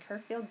started to make her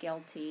feel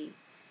guilty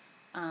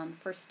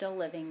for still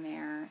living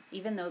there,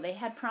 even though they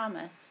had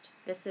promised,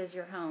 this is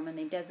your home, and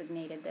they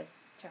designated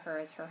this to her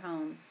as her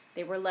home.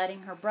 They were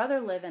letting her brother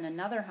live in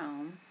another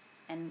home,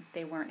 and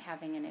they weren't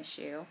having an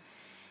issue.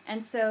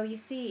 And so you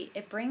see,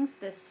 it brings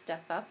this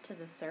stuff up to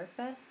the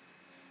surface.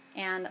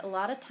 And a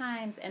lot of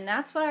times, and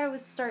that's what I would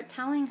start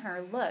telling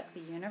her, look, the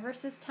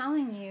universe is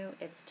telling you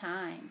it's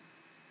time.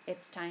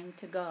 It's time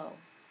to go.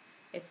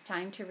 It's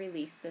time to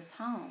release this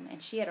home.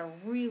 And she had a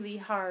really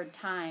hard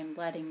time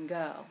letting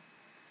go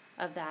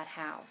of that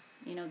house.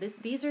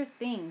 These are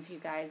things, you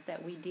guys,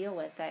 that we deal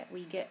with, that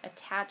we get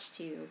attached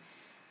to,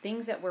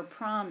 things that we're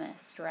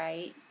promised,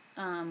 right?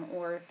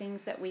 Or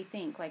things that we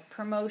think, like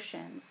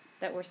promotions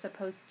that we're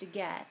supposed to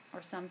get,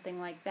 or something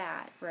like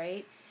that,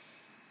 right?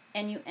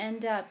 And you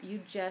end up,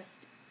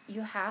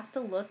 you have to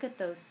look at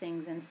those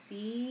things and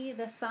see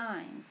the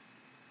signs,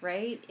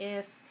 right?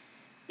 If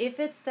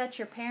it's that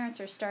your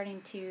parents are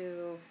starting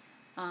to,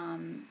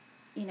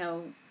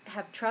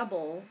 have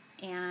trouble,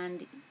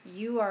 and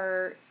you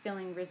are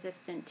feeling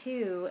resistant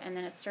too, and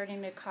then it's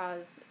starting to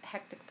cause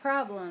hectic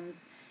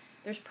problems,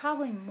 there's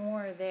probably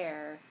more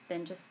there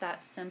than just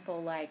that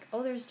simple, like,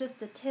 oh, there's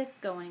just a tiff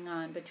going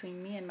on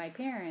between me and my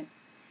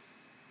parents.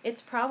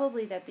 It's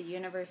probably that the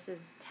universe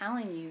is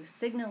telling you,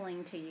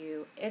 signaling to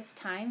you, it's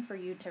time for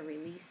you to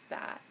release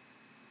that,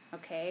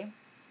 okay?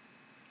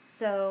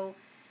 So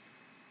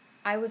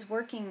I was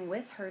working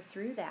with her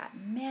through that.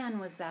 Man,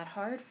 was that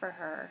hard for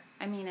her.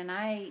 I mean, and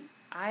I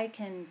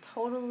can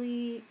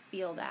totally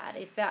feel that.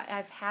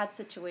 I've had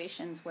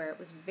situations where it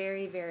was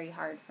very, very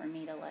hard for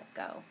me to let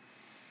go.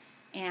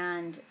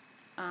 And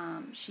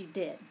she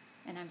did,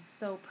 and I'm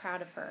so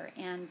proud of her.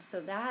 And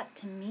so that,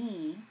 to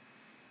me,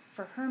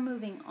 for her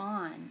moving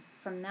on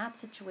from that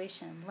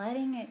situation,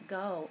 letting it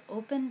go,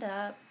 opened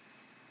up,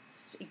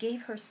 it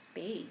gave her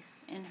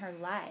space in her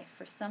life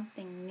for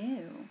something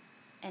new.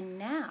 And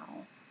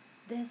now,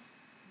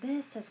 this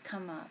has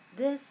come up,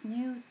 this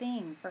new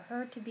thing, for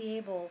her to be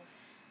able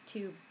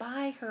to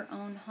buy her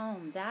own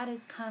home, that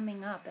is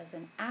coming up as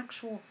an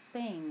actual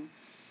thing.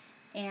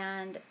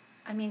 And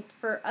I mean,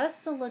 for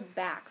us to look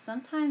back,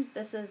 sometimes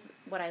this is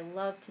what I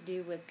love to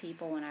do with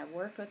people when I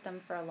worked with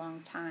them for a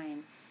long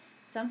time.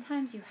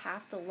 Sometimes you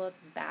have to look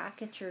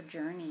back at your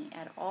journey,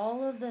 at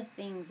all of the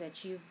things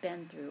that you've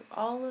been through,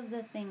 all of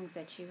the things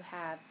that you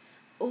have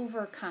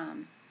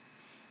overcome,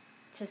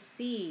 to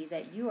see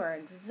that you are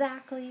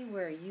exactly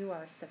where you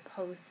are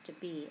supposed to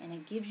be. And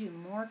it gives you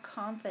more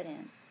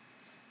confidence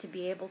to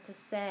be able to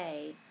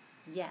say,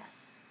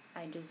 yes,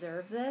 I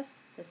deserve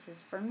this. This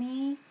is for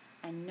me.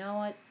 I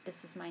know it.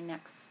 This is my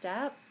next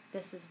step.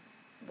 This is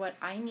what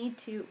I need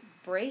to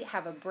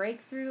have a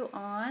breakthrough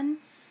on,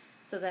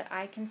 so that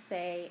I can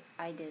say,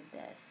 I did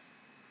this.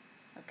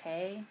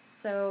 Okay?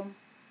 So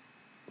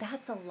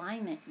that's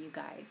alignment, you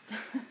guys.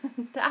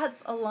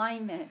 That's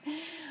alignment.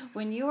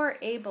 When you are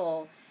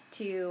able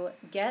to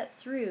get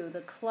through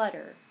the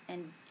clutter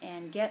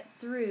and get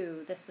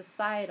through the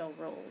societal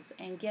rules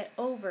and get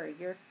over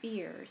your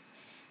fears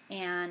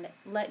and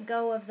let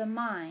go of the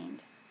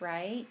mind,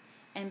 right?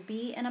 And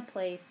be in a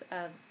place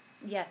of,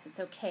 yes, it's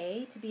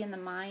okay to be in the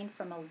mind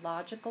from a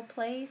logical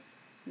place.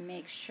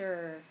 Make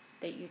sure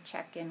that you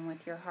check in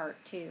with your heart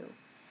too.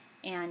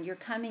 And you're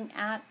coming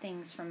at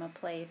things from a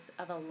place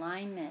of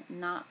alignment,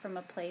 not from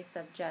a place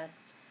of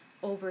just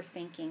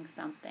overthinking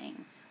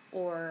something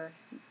or,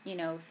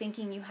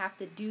 thinking you have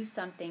to do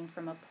something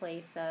from a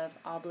place of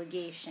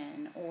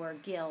obligation or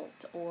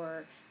guilt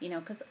or,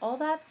 because all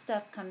that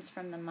stuff comes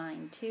from the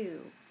mind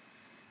too.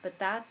 But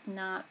that's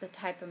not the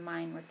type of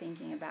mind we're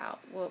thinking about.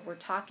 What we're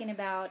talking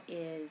about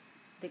is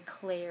the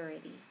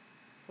clarity,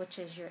 which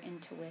is your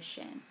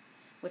intuition,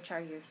 which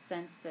are your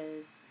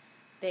senses.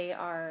 They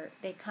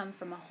come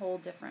from a whole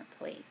different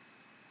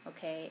place,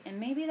 okay? And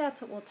maybe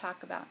that's what we'll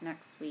talk about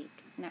next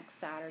week, next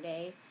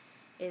Saturday,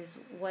 is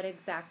what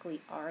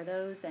exactly are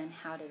those and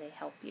how do they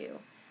help you?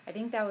 I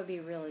think that would be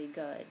really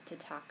good to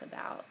talk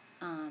about,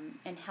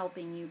 and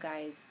helping you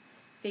guys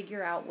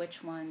figure out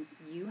which ones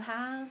you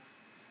have,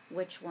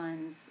 which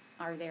ones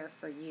are there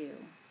for you,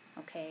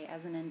 okay,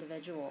 as an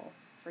individual,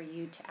 for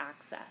you to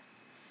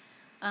access.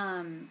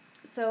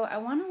 So I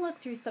want to look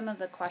through some of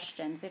the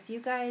questions. If you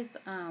guys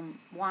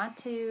want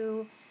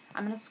to,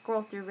 I'm going to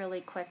scroll through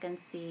really quick and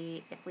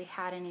see if we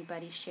had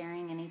anybody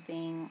sharing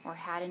anything or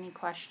had any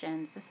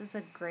questions. This is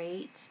a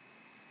great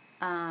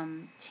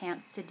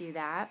chance to do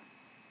that.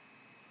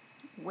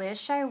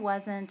 Wish I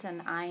wasn't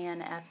an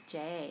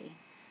INFJ.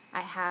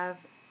 I have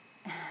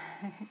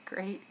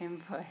great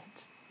input.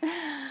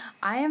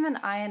 I am an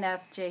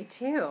INFJ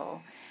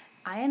too.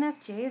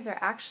 INFJs are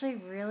actually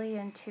really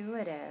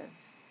intuitive.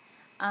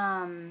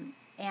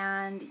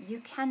 And you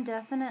can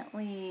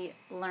definitely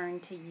learn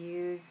to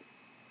use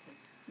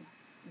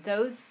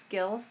those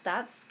skills.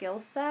 That skill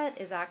set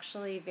is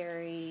actually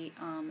very,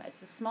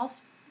 it's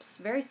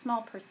a very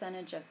small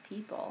percentage of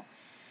people,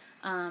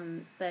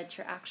 but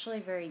you're actually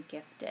very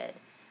gifted.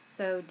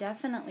 So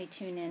definitely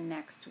tune in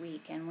next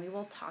week and we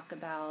will talk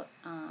about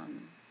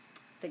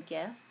the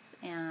gifts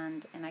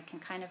and I can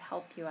kind of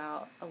help you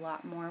out a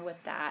lot more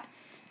with that,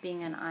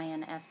 being an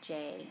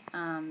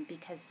INFJ,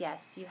 because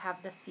yes, you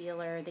have the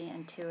feeler, the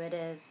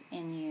intuitive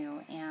in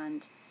you,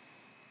 and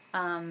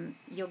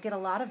you'll get a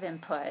lot of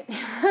input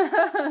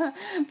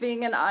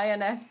being an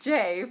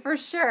INFJ for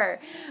sure.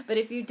 But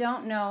if you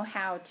don't know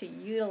how to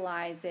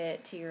utilize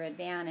it to your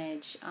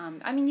advantage,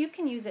 you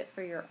can use it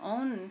for your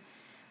own,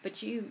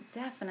 but you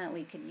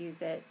definitely could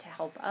use it to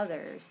help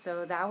others.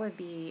 So that would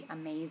be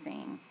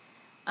amazing.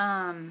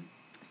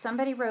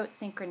 Somebody wrote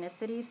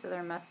synchronicity, so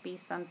there must be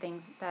some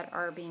things that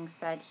are being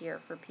said here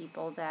for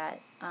people that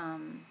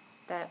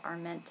are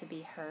meant to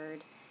be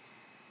heard.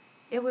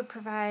 It would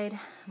provide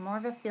more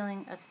of a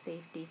feeling of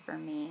safety for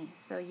me.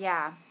 So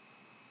yeah,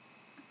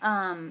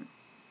 I'm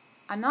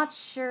not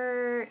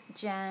sure,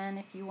 Jen,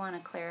 if you want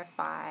to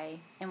clarify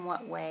in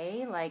what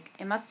way. Like,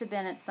 it must have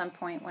been at some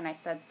point when I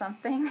said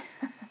something.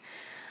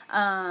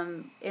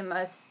 It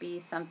must be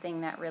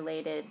something that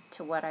related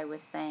to what I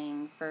was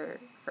saying for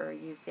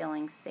you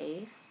feeling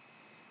safe.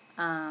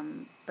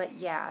 But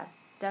yeah,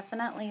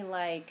 definitely,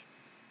 like,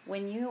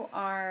 when you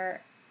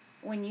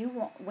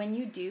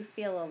do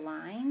feel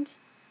aligned,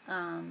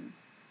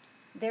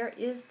 there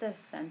is this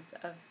sense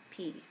of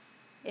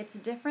peace. It's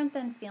different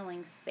than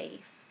feeling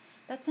safe.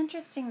 That's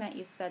interesting that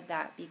you said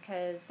that,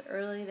 because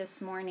early this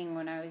morning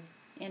when I was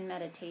in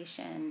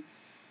meditation,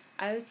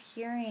 I was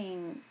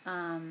hearing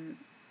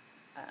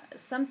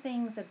some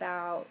things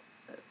about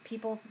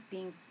people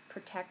being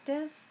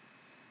protective,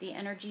 the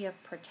energy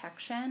of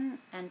protection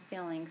and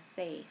feeling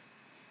safe.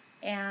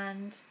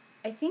 And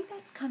I think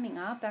that's coming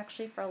up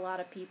actually for a lot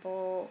of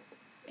people,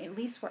 at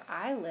least where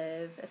I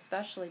live,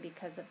 especially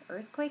because of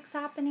earthquakes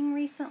happening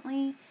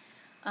recently,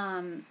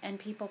 and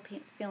people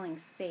feeling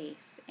safe.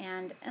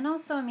 And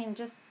also,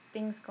 just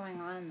things going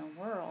on in the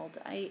world.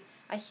 I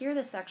hear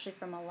this actually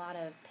from a lot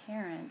of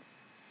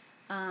parents.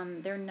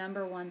 Their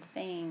number one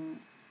thing,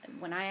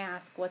 when I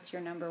ask what's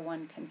your number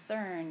one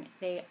concern,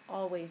 they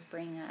always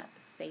bring up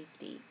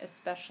safety,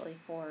 especially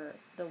for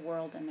the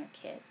world and their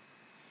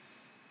kids.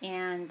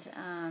 And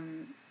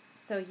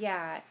so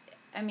yeah,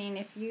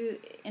 if you,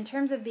 in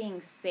terms of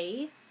being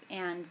safe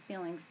and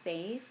feeling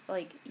safe,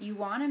 like, you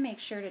want to make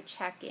sure to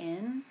check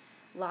in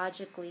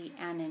logically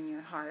and in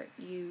your heart.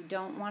 You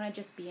don't want to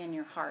just be in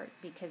your heart,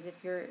 because if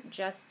you're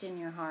just in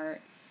your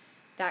heart,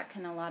 that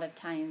can a lot of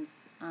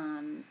times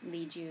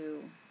lead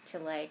you to,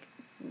 like,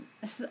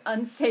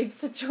 unsafe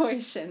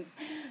situations.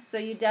 So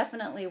you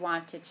definitely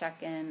want to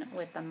check in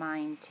with the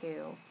mind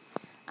too.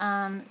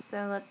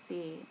 So let's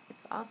see.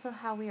 It's also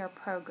how we are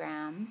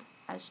programmed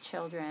as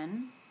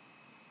children.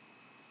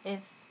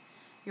 If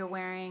you're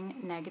wearing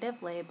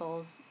negative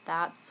labels,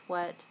 that's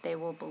what they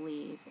will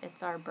believe.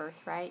 It's our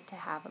birthright to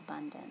have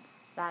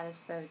abundance. That is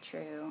so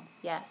true.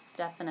 Yes,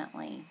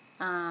 definitely.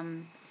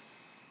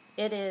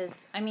 It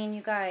is.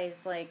 You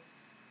guys, like,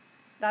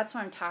 that's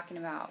what I'm talking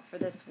about for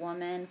this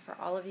woman, for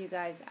all of you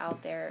guys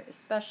out there,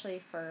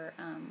 especially for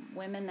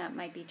women that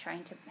might be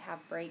trying to have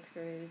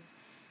breakthroughs,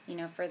 you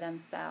know, for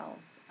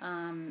themselves.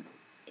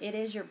 It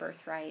is your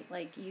birthright.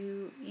 Like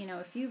you know,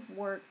 if you've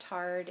worked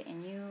hard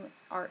and you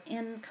are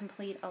in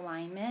complete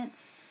alignment,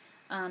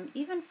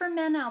 even for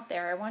men out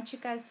there, I want you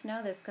guys to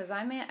know this, because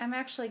I'm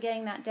actually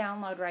getting that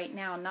download right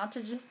now, not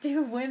to just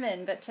do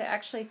women, but to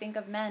actually think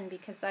of men,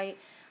 because I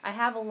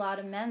have a lot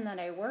of men that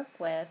I work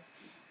with,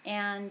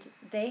 and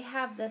they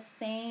have the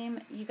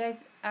same, you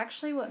guys,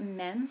 actually what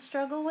men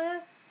struggle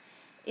with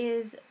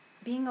is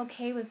being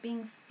okay with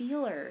being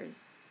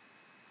feelers.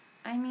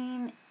 I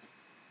mean,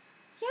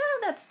 yeah,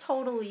 that's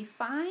totally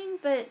fine,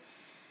 but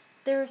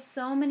there are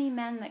so many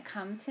men that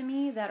come to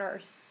me that are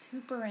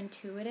super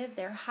intuitive.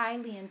 They're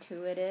highly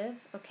intuitive,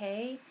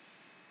 okay?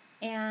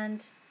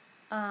 And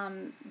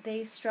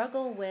they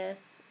struggle with,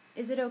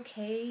 is it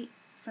okay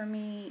for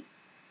me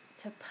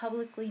to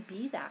publicly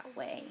be that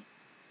way?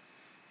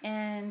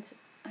 And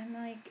I'm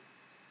like,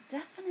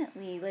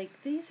 definitely. Like,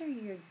 these are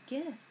your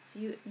gifts.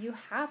 You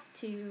have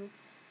to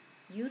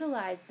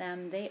utilize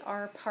them. They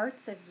are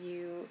parts of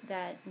you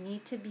that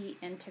need to be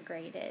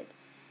integrated.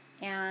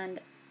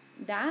 And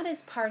that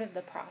is part of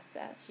the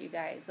process, you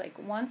guys. Like,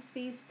 once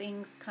these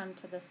things come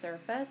to the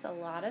surface, a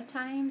lot of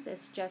times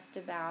it's just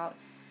about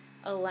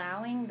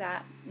allowing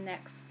that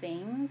next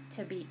thing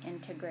to be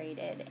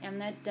integrated,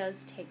 and that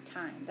does take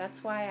time.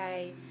 That's why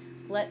I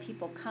let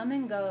people come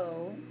and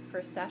go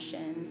for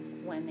sessions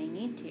when they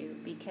need to,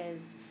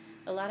 because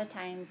a lot of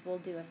times we'll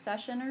do a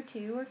session or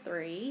 2 or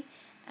 3,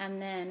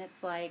 and then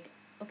it's like,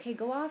 okay,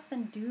 go off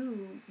and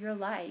do your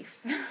life,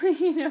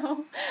 you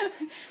know,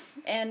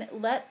 and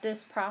let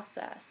this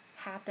process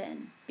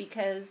happen,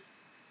 because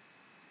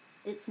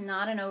it's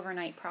not an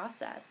overnight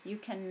process. You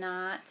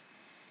cannot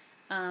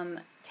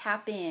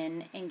tap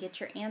in and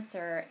get your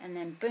answer and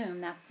then boom,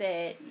 that's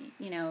it.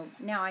 You know,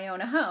 now I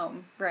own a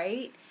home,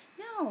 right?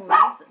 No,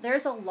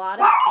 there's a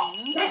lot of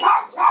things.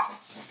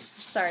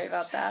 Sorry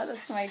about that.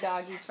 That's my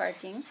dog. He's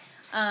barking.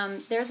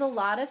 There's a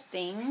lot of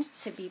things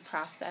to be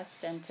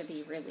processed and to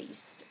be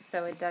released.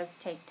 So it does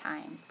take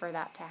time for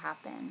that to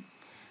happen.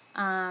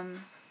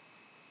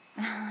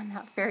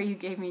 Not fair, you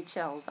gave me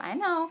chills. I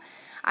know.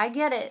 I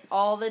get it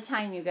all the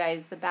time, you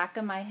guys. The back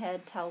of my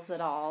head tells it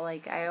all.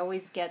 Like, I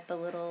always get the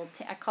little,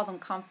 I call them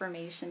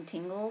confirmation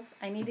tingles.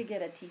 I need to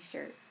get a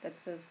t-shirt that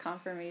says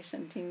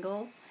confirmation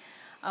tingles.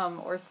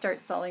 Or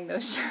start selling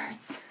those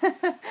shirts.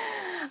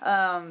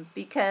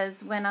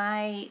 Because when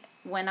I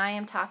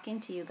am talking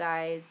to you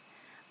guys,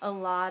 a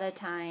lot of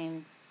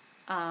times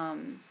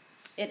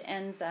it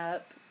ends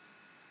up,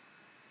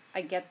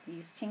 I get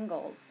these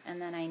tingles,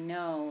 and then I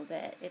know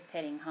that it's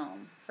hitting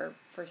home for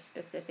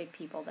specific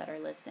people that are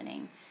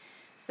listening.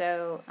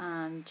 So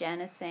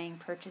Jen is saying,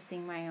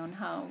 purchasing my own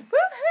home.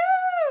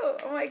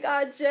 Woohoo! Oh my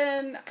God,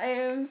 Jen, I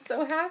am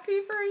so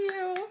happy for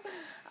you.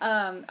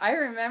 I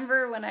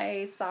remember when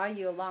I saw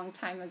you a long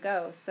time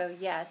ago. So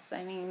yes,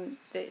 I mean,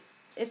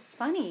 it's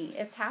funny.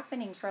 It's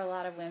happening for a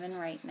lot of women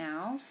right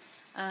now.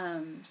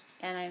 And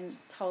I'm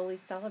totally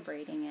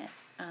celebrating it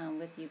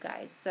with you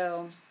guys.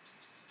 So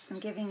I'm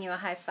giving you a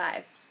high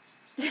five.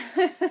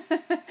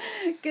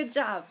 Good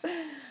job.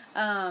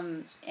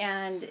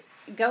 And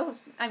go,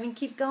 I mean,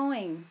 keep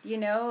going, you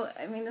know,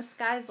 I mean, the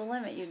sky's the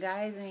limit, you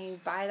guys. I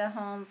mean, buy the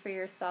home for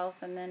yourself,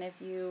 and then if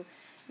you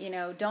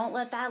know, don't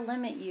let that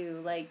limit you.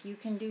 Like, you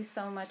can do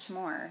so much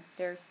more.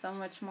 There's so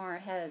much more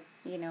ahead,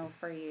 you know,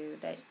 for you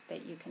that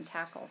you can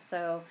tackle.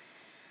 So,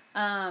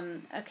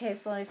 okay,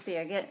 so let's see.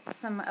 I get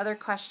some other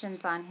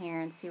questions on here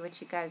and see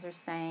what you guys are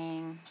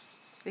saying.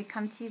 We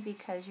come to you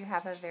because you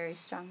have a very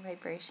strong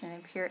vibration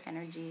and pure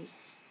energy.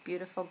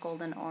 Beautiful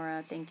golden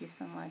aura. Thank you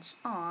so much.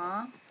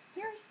 Aw,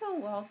 you're so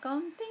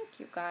welcome. Thank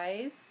you,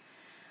 guys.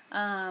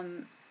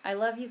 I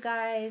love you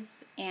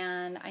guys,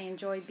 and I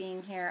enjoy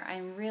being here.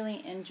 I'm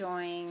really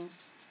enjoying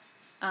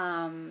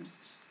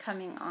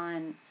coming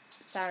on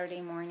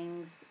Saturday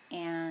mornings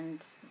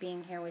and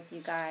being here with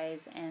you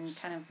guys, and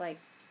kind of like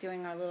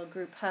doing our little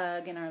group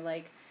hug, and our,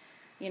 like,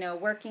 you know,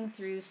 working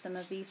through some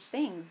of these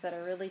things that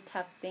are really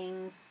tough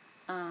things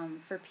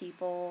for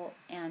people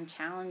and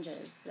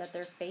challenges that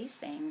they're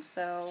facing.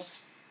 So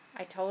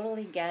I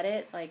totally get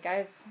it. Like,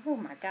 oh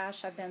my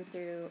gosh, I've been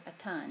through a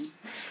ton.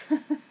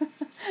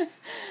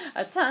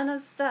 A ton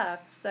of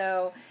stuff.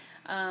 So,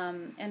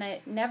 and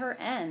it never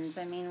ends.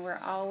 I mean, we're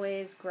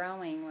always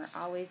growing. We're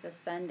always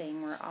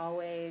ascending. We're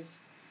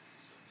always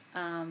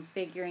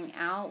figuring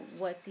out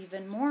what's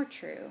even more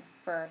true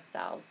for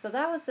ourselves. So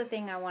that was the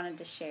thing I wanted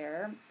to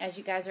share. As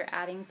you guys are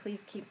adding,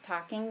 please keep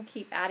talking.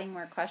 Keep adding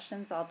more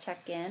questions. I'll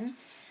check in.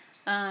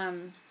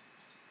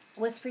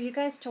 Was for you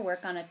guys to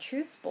work on a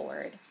truth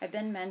board. I've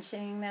been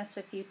mentioning this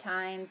a few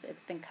times.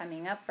 It's been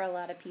coming up for a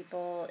lot of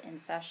people in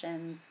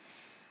sessions.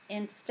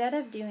 Instead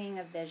of doing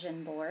a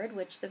vision board,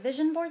 which the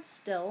vision board's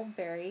still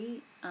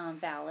very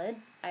valid,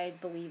 I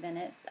believe in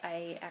it.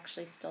 I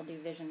actually still do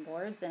vision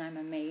boards, and I'm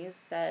amazed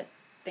that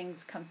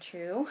things come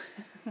true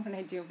when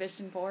I do a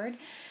vision board.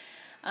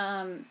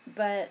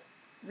 But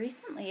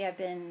recently I've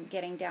been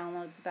getting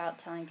downloads about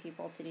telling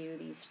people to do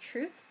these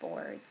truth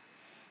boards.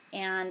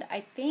 And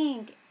I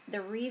think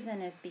the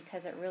reason is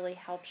because it really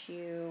helps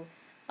you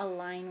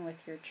align with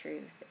your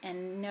truth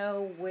and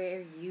know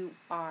where you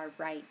are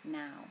right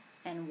now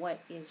and what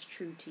is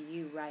true to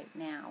you right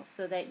now,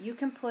 so that you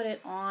can put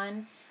it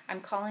on. I'm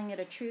calling it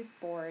a truth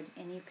board,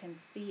 and you can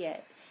see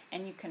it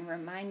and you can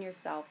remind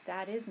yourself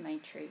that is my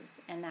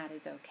truth and that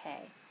is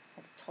okay.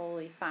 It's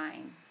totally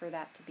fine for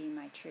that to be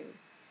my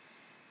truth.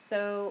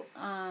 So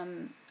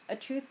a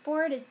truth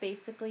board is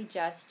basically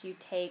just you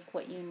take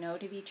what you know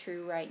to be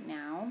true right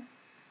now.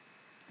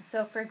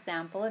 So for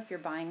example, if you're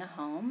buying a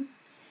home,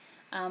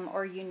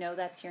 or you know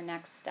that's your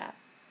next step,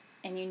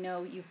 and you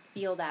know you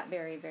feel that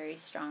very, very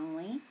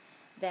strongly,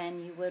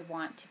 then you would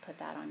want to put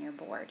that on your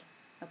board.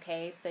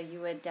 Okay, so you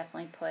would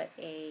definitely put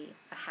a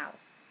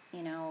house,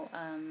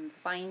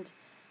 find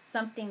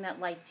something that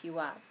lights you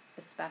up,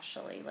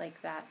 especially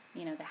like that,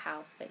 the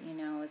house that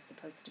is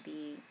supposed to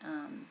be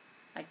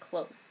like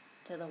close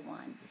to the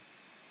one.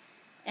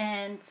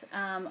 And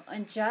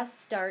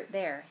just start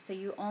there. So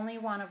you only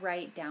want to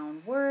write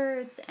down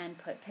words and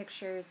put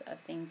pictures of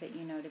things that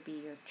you know to be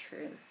your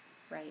truth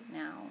right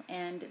now.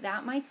 And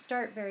that might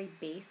start very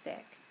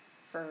basic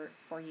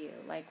for you,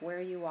 like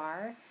where you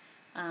are.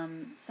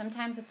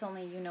 Sometimes it's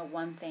only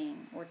one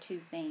thing or two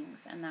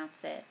things, and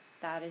that's it.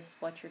 That is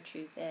what your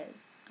truth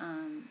is.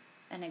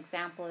 An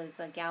example is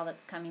a gal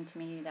that's coming to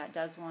me that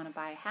does want to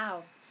buy a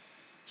house.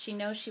 She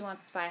knows she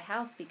wants to buy a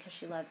house because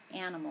she loves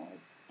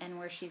animals, and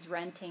where she's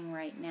renting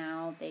right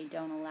now, they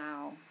don't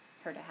allow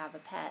her to have a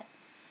pet.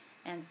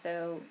 And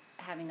so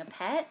having a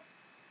pet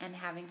and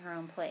having her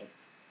own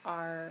place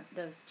are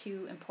those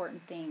two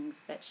important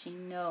things that she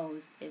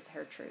knows is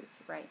her truth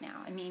right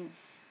now. I mean,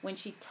 when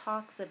she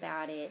talks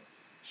about it,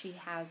 she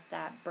has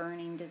that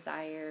burning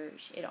desire.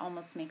 It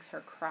almost makes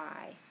her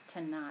cry to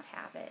not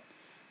have it.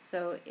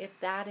 So if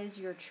that is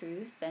your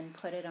truth, then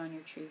put it on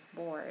your truth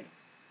board.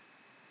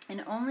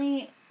 And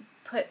only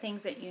put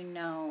things that you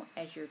know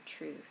as your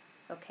truth,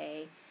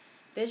 okay?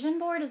 Vision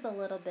board is a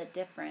little bit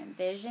different.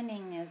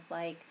 Visioning is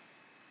like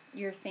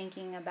you're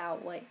thinking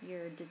about what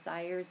your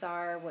desires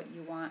are, what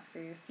you want for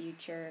your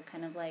future,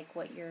 kind of like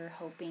what you're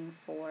hoping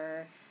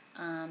for,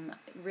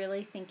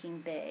 really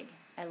thinking big.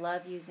 I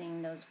love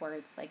using those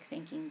words like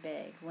thinking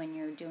big when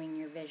you're doing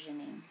your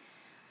visioning.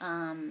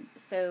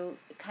 So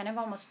kind of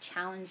almost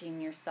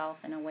challenging yourself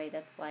in a way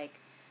that's like,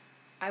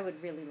 I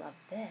would really love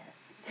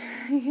this,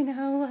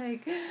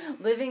 like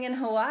living in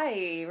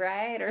Hawaii,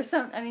 right? Or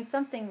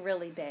something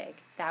really big.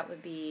 That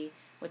would be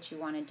what you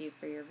want to do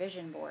for your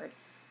vision board.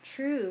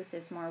 Truth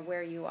is more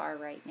where you are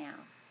right now,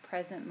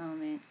 present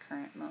moment,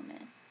 current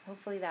moment.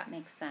 Hopefully that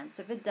makes sense.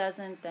 If it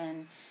doesn't,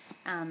 then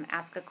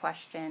ask a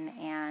question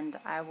and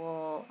I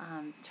will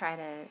try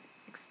to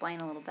explain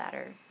a little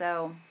better.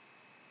 So,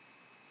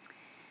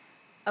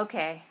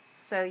 okay.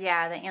 So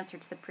yeah, the answer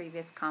to the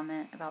previous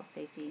comment about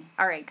safety.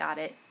 All right, got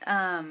it.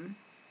 I'm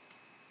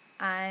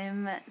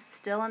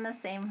still in the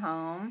same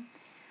home.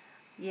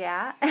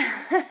 Yeah.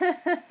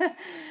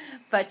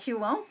 But you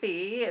won't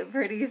be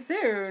pretty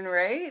soon,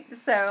 right?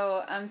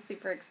 So I'm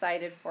super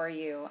excited for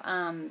you.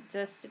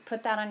 Just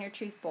put that on your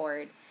truth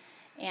board,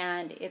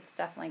 and it's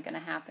definitely going to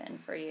happen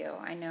for you.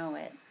 I know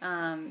it.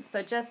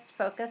 So just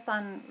focus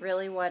on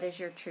really what is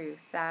your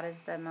truth. That is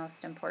the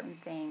most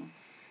important thing.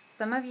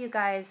 Some of you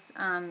guys,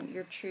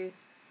 your truth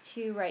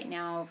too right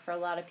now, for a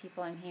lot of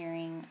people I'm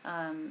hearing,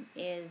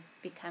 is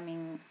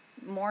becoming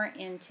more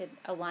into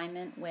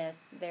alignment with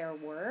their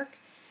work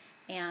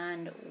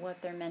and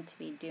what they're meant to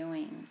be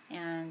doing.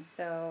 And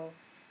so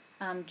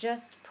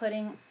just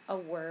putting a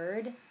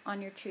word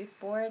on your truth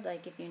board,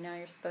 like if you know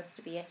you're supposed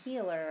to be a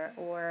healer,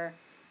 or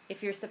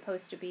if you're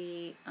supposed to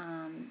be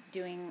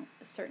doing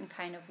a certain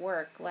kind of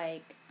work,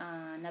 like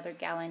another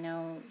gal I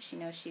know, she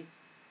knows she's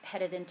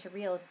headed into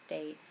real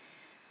estate.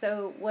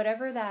 So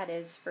whatever that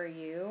is for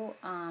you,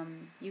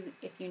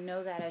 if you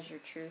know that as your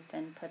truth,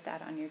 then put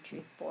that on your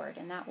truth board,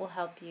 and that will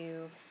help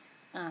you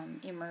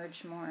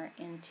emerge more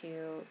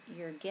into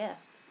your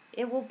gifts.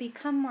 It will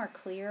become more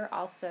clear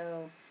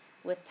also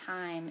with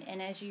time,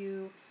 and as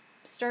you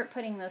start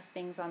putting those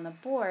things on the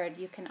board,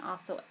 you can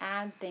also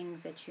add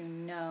things that you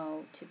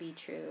know to be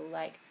true,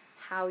 like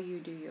how you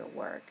do your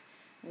work,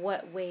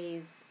 what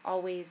ways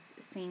always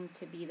seem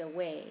to be the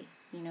way,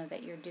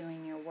 that you're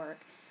doing your work.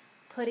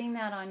 Putting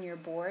that on your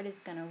board is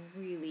going to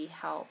really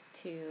help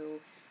to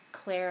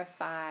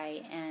clarify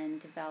and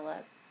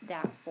develop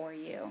that for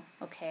you,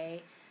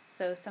 okay?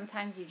 So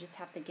sometimes you just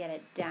have to get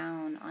it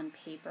down on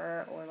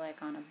paper or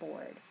like on a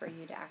board for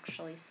you to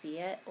actually see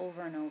it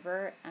over and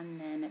over, and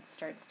then it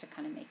starts to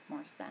kind of make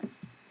more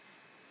sense.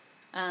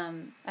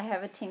 I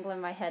have a tingle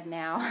in my head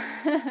now.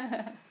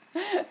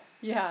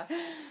 Yeah.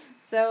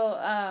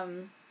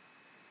 So,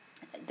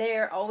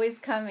 they're always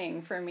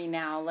coming for me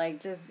now,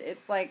 like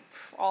it's like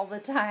all the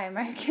time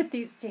I get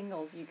these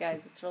tingles, you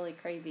guys. It's really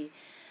crazy.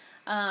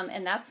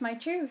 And that's my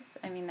truth.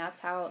 I mean,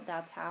 that's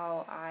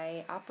how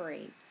I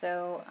operate.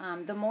 So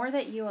the more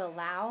that you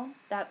allow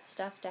that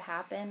stuff to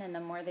happen and the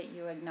more that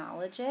you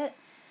acknowledge it,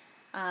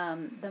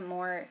 the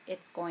more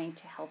it's going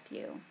to help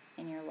you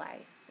in your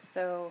life.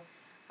 So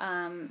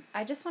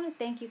I just want to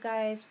thank you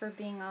guys for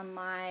being on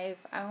live.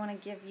 I want to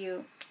give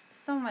you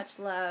so much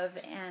love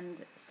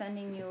and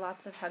sending you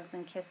lots of hugs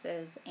and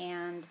kisses,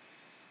 and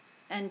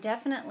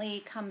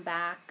definitely come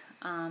back.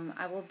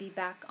 I will be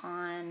back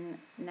on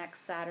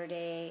next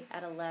Saturday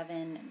at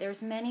 11.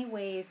 There's many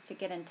ways to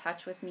get in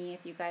touch with me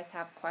if you guys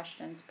have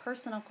questions,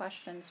 personal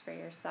questions for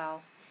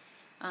yourself.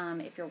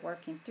 If you're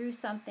working through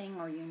something,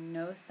 or you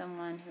know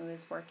someone who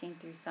is working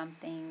through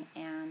something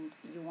and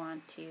you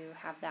want to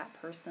have that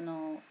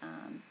personal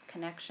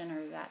connection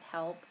or that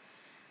help,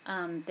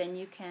 then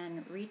you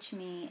can reach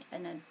me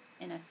in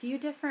a few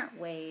different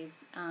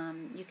ways.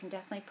 You can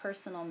definitely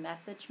personal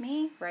message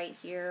me right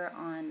here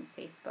on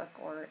Facebook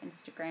or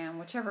Instagram,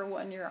 whichever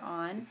one you're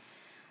on.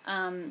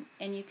 And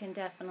you can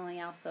definitely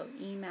also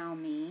email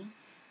me.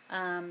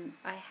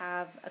 I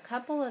have a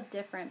couple of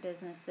different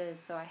businesses.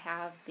 So I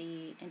have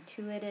the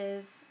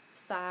intuitive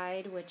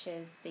side, which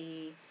is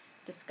the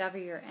Discover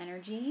Your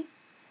Energy.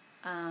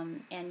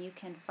 And you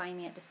can find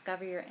me at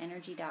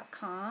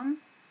discoveryourenergy.com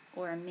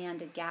or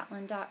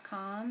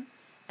amandagatlin.com.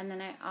 And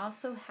then I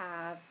also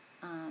have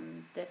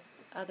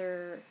this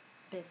other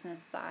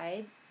business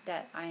side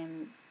that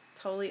I'm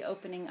totally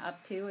opening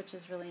up to, which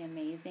is really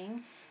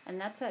amazing.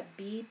 And that's at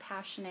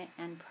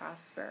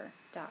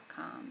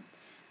bepassionateandprosper.com.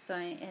 So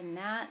in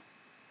that,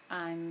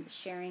 I'm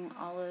sharing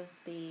all of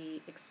the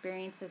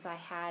experiences I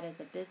had as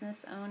a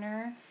business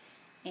owner,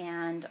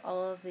 and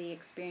all of the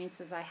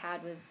experiences I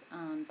had with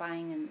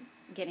buying and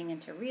getting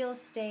into real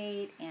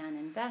estate and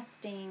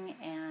investing,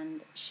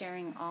 and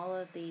sharing all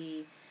of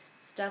the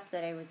stuff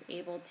that I was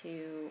able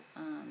to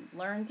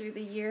learn through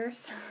the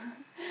years,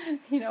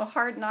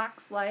 hard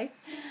knocks life,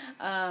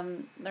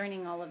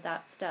 learning all of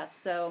that stuff.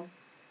 So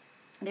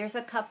there's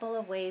a couple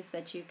of ways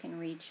that you can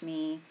reach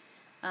me.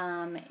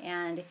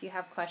 And if you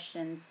have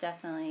questions,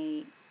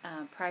 definitely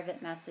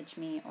private message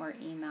me or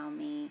email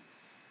me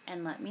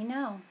and let me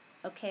know.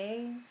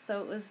 Okay,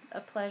 so it was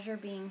a pleasure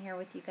being here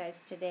with you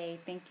guys today.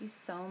 Thank you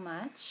so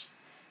much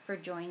for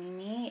joining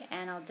me,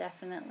 and I'll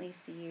definitely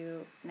see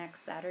you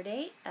next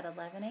Saturday at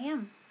 11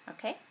 a.m.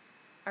 Okay?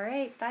 All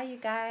right, bye you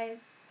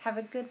guys. Have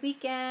a good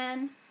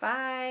weekend.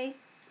 Bye.